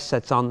Jerry West,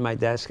 that's on my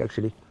desk,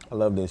 actually. I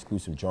love the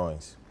exclusive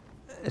drawings.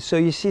 So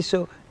you see,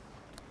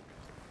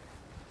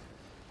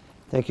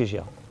 thank you,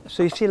 Gilles.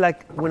 So you see,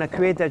 like, when I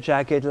create that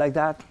jacket like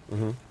that,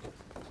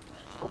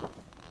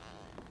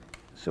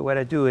 so what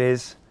I do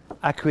is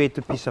I create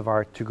a piece of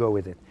art to go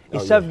with it.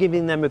 Instead of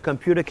giving them a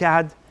computer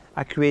CAD,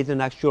 I create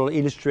an actual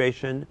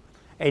illustration,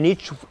 and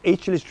each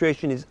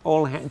illustration is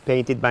all hand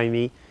painted by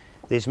me.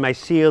 There's my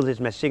seal, there's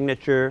my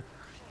signature,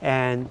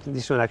 and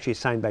this one actually is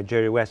signed by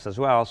Jerry West as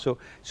well. So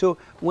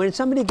when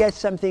somebody gets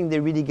something, they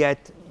really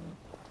get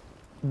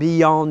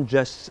beyond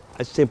just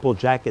a simple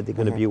jacket. They're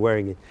going to be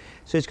wearing it.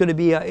 So it's going to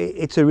be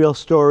it's a real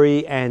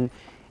story, and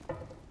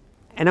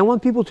I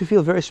want people to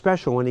feel very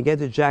special when they get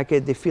the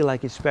jacket. They feel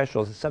like it's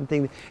special. It's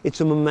something.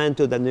 It's a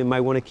memento that they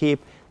might want to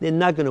keep. They're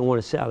not going to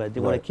want to sell it. They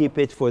want to keep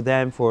it for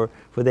them, for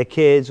their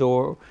kids,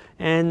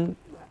 and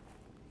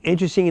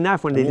interesting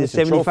enough, when they did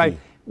 75.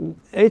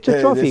 It's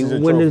a trophy.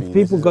 When the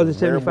people got the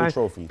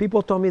 75,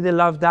 people told me they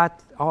love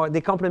that. Or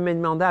they compliment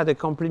me on that. They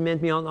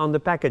compliment me on the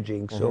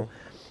packaging.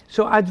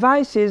 So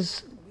advice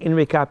is, in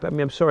recap, I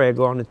mean, I'm sorry I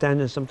go on a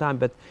tangent sometimes,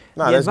 but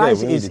the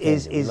advice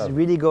is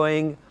really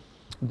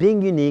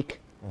being unique,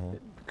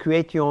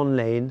 create your own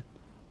lane,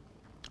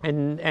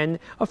 and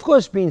of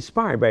course be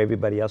inspired by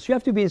everybody else. You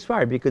have to be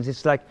inspired, because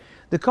it's like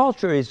the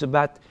culture is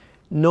about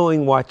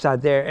knowing what's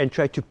out there and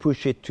try to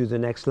push it to the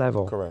next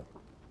level. Correct.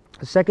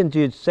 Second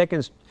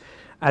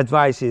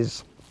advice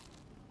is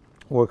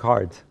work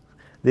hard.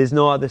 There's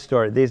no other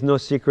story. There's no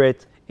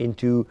secret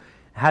into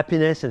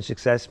happiness and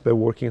success but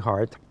working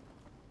hard.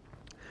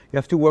 You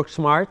have to work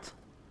smart.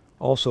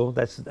 Also,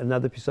 that's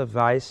another piece of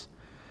advice.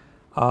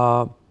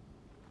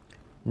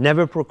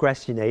 Never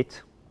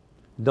procrastinate.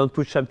 Don't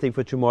push something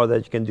for tomorrow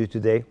that you can do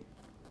today.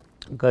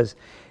 Because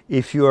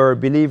if you're a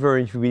believer,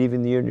 and if you believe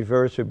in the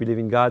universe or believe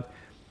in God,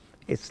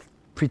 it's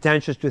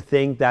pretentious to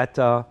think that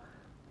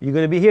you're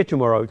going to be here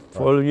tomorrow.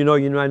 For all you know,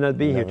 you might not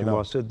be here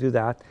tomorrow. So do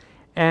that.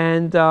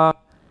 And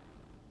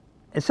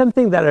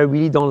something that I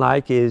really don't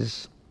like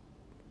is,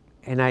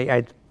 and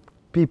I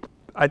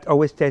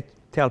always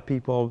tell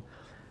people,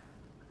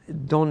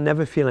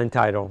 never feel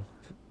entitled.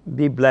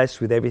 Be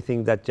blessed with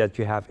everything that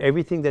you have.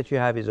 Everything that you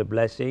have is a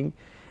blessing,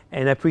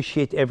 and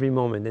appreciate every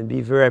moment, and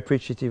be very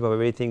appreciative of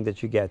everything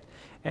that you get.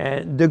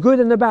 And the good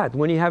and the bad.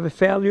 When you have a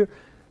failure,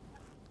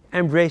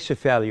 embrace a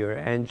failure,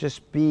 and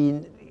just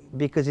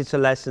because it's a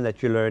lesson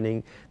that you're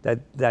learning,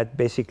 that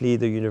basically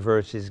the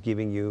universe is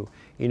giving you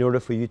in order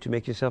for you to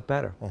make yourself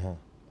better.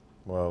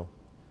 Well,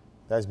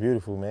 that's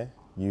beautiful, man.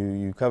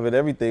 You covered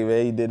everything,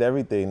 man. You did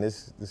everything.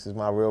 This is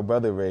my real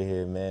brother right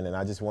here, man. And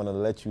I just want to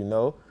let you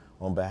know,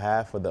 on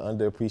behalf of the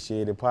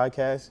Underappreciated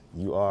Podcast,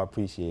 you are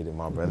appreciated,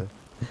 my brother.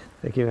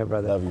 Thank you, my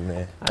brother. Love you,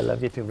 man. I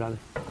love you too, brother.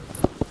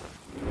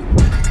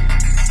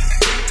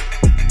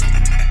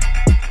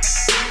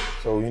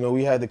 So,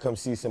 we had to come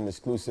see some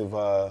exclusive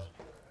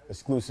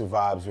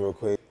vibes real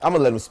quick. I'm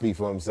gonna let him speak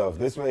for himself.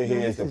 This right here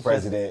is the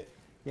president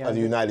of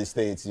the United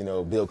States,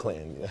 Bill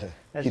Clinton.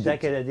 That's a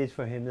jacket I did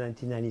for him in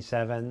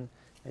 1997,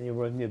 and he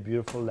wrote me a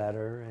beautiful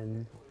letter,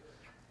 and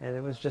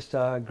it was just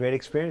a great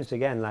experience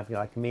again, like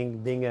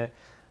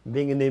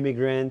being an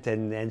immigrant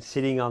and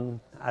sitting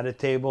at a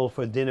table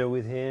for dinner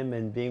with him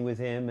and being with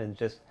him and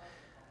just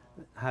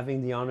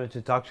having the honor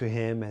to talk to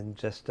him, and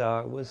just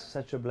it was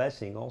such a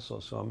blessing also.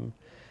 So I'm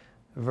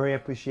very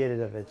appreciative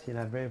of it.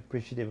 Very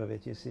appreciative of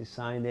it. You see,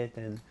 signed it,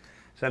 and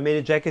so I made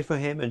a jacket for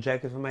him, a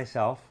jacket for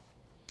myself,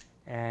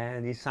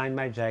 and he signed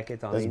my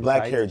jacket on the inside. That's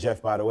black hair,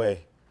 Jeff, by the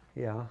way.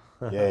 Yeah.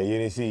 Yeah, you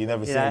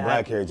never seen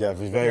black hair, Jeff.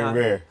 It's very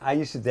rare. I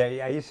used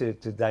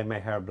to dye my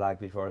hair black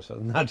before, so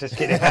not just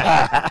kidding.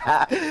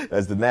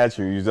 That's the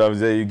natural. You know what I'm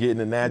saying? You're getting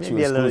the natural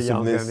maybe exclusiveness. A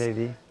little younger,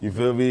 maybe. You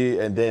feel me?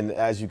 And then,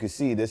 as you can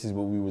see, this is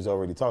what we was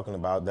already talking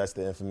about. That's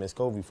the infamous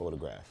Kobe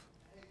photograph.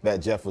 That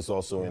Jeff was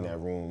also in that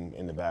room,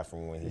 in the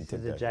bathroom when he took that.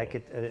 This is a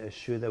jacket, a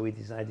shoe that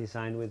I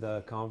designed with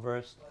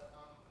Converse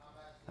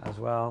as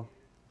well.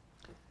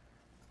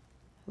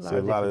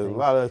 A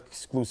lot of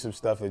exclusive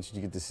stuff that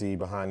you get to see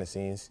behind the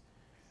scenes.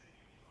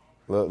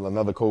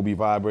 Another Kobe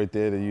vibe right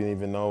there that you didn't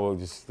even know.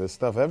 Just there's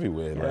stuff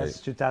everywhere. Yeah,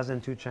 that's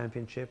 2002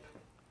 championship.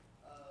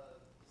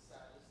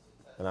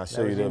 And I'll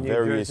show you the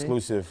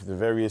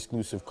very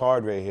exclusive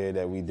card right here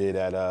that we did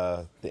at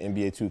the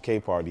NBA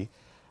 2K party.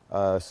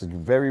 It's a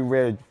very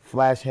rare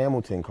Flash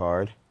Hamilton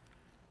card,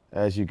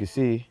 as you can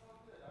see,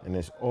 and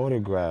it's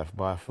autographed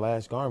by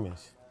Flash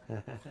Garments.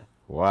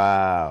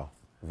 Wow,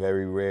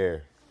 very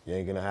rare. You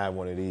ain't gonna have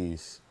one of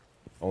these.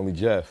 Only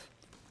Jeff.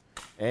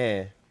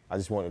 And I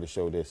just wanted to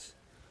show this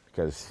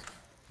because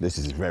this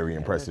is very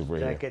impressive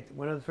right here.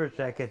 One of the first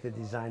jackets I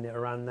designed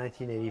around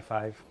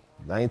 1985.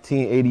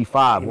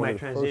 1985. In my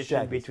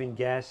transition between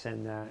Guess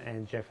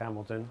and Jeff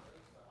Hamilton.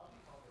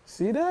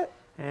 See that?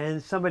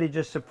 And somebody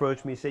just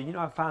approached me, said,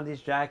 I found this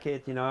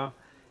jacket,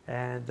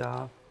 and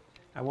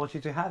I want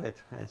you to have it.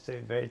 I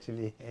said very to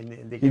me.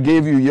 And He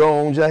gave you your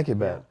own jacket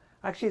back.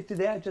 Yeah. Actually,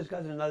 today I just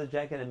got another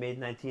jacket I made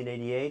in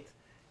 1988,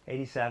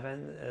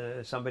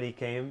 87. Somebody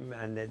came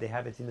and they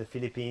have it in the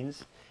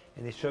Philippines.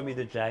 And they showed me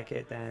the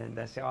jacket, and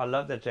I said, "Oh, I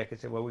love that jacket."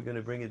 I said, "Well, we're going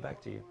to bring it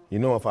back to you." You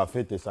know, if I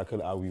fit this,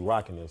 I'll be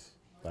rocking this.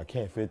 I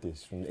can't fit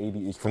this from the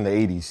 80s. It's from the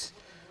 80s.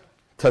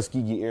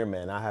 Tuskegee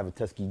Airman. I have a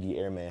Tuskegee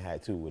Airman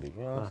hat too with it.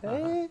 You know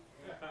what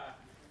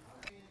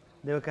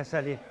I'm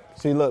saying?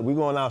 See, look, we're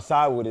going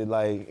outside with it.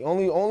 Like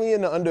only in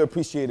the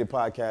underappreciated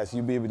podcast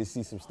you'll be able to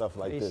see some stuff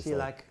like this. You see,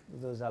 like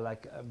those are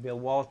like Bill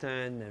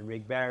Walton and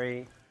Rick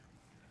Barry,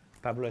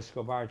 Pablo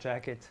Escobar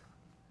jacket.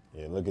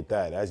 Yeah, look at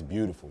that. That's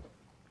beautiful.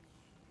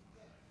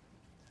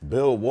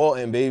 Bill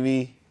Walton,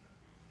 baby.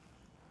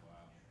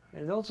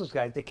 And those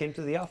guys, they came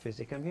to the office.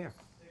 They come here.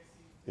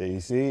 Yeah, you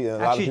see?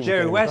 Actually,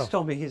 Jerry West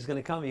told me he's going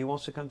to come. He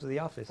wants to come to the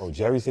office. Oh,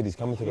 Jerry said he's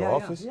coming to the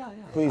office? Yeah.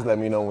 Please let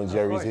me know when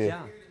Jerry's here.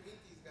 Yeah.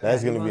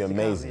 That's going to be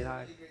amazing.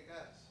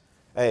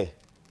 Hey,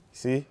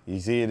 see? You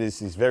see,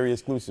 it's very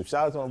exclusive.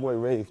 Shout out to my boy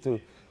Rave, too.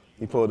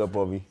 He pulled up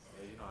on me.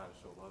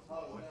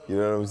 You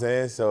know what I'm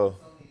saying? So,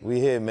 we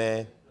here,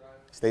 man.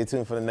 Stay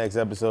tuned for the next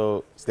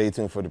episode. Stay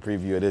tuned for the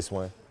preview of this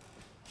one.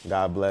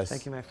 God bless.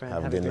 Thank you, my friend.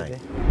 Have a good night.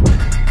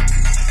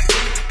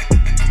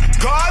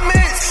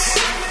 Garments!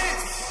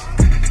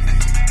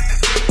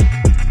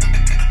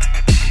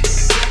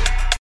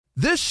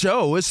 This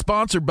show is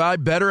sponsored by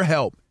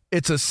BetterHelp.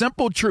 It's a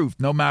simple truth.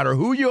 No matter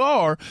who you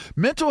are,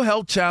 mental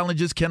health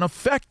challenges can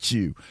affect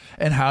you,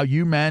 and how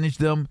you manage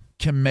them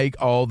can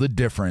make all the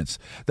difference.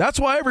 That's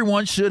why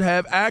everyone should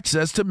have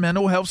access to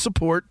mental health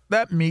support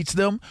that meets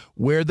them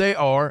where they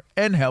are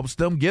and helps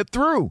them get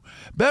through.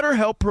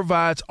 BetterHelp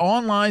provides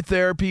online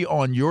therapy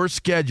on your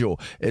schedule.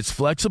 It's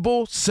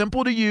flexible,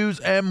 simple to use,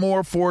 and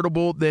more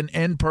affordable than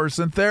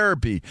in-person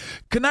therapy.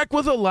 Connect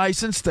with a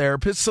licensed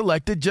therapist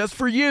selected just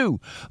for you.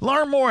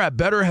 Learn more at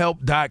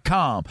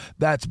BetterHelp.com.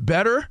 That's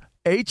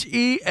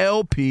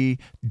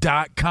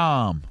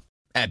BetterHelp.com.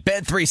 At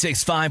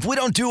Bet365, we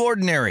don't do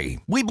ordinary.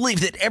 We believe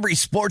that every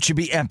sport should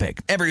be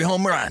epic. Every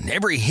home run,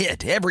 every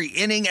hit, every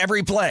inning,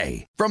 every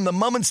play. From the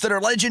moments that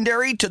are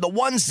legendary to the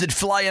ones that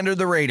fly under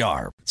the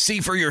radar. See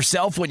for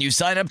yourself when you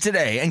sign up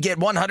today and get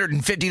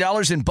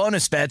 $150 in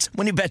bonus bets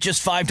when you bet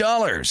just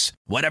 $5.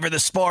 Whatever the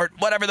sport,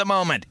 whatever the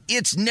moment,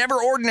 it's never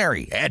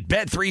ordinary at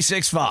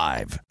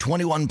Bet365.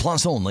 21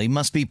 plus only.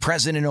 Must be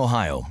present in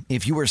Ohio.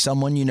 If you or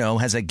someone you know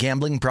has a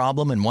gambling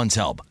problem and wants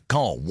help,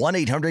 call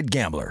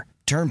 1-800-GAMBLER.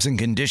 Terms and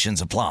conditions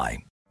apply.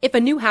 If a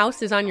new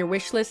house is on your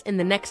wish list in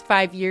the next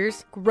 5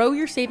 years, grow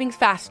your savings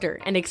faster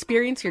and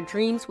experience your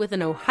dreams with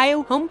an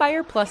Ohio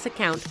Homebuyer Plus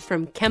account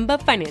from Kemba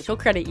Financial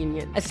Credit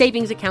Union. A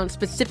savings account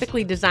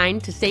specifically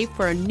designed to save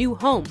for a new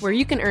home, where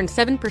you can earn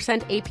 7%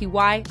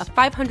 APY,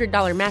 a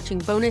 $500 matching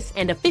bonus,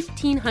 and a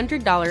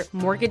 $1,500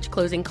 mortgage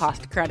closing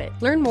cost credit.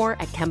 Learn more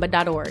at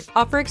Kemba.org.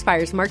 Offer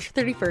expires March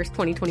 31st,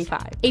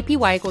 2025.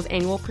 APY equals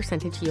annual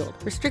percentage yield.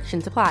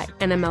 Restrictions apply.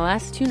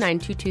 NMLS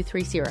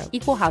 292230.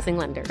 Equal housing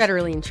lender.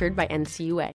 Federally insured by NCUA.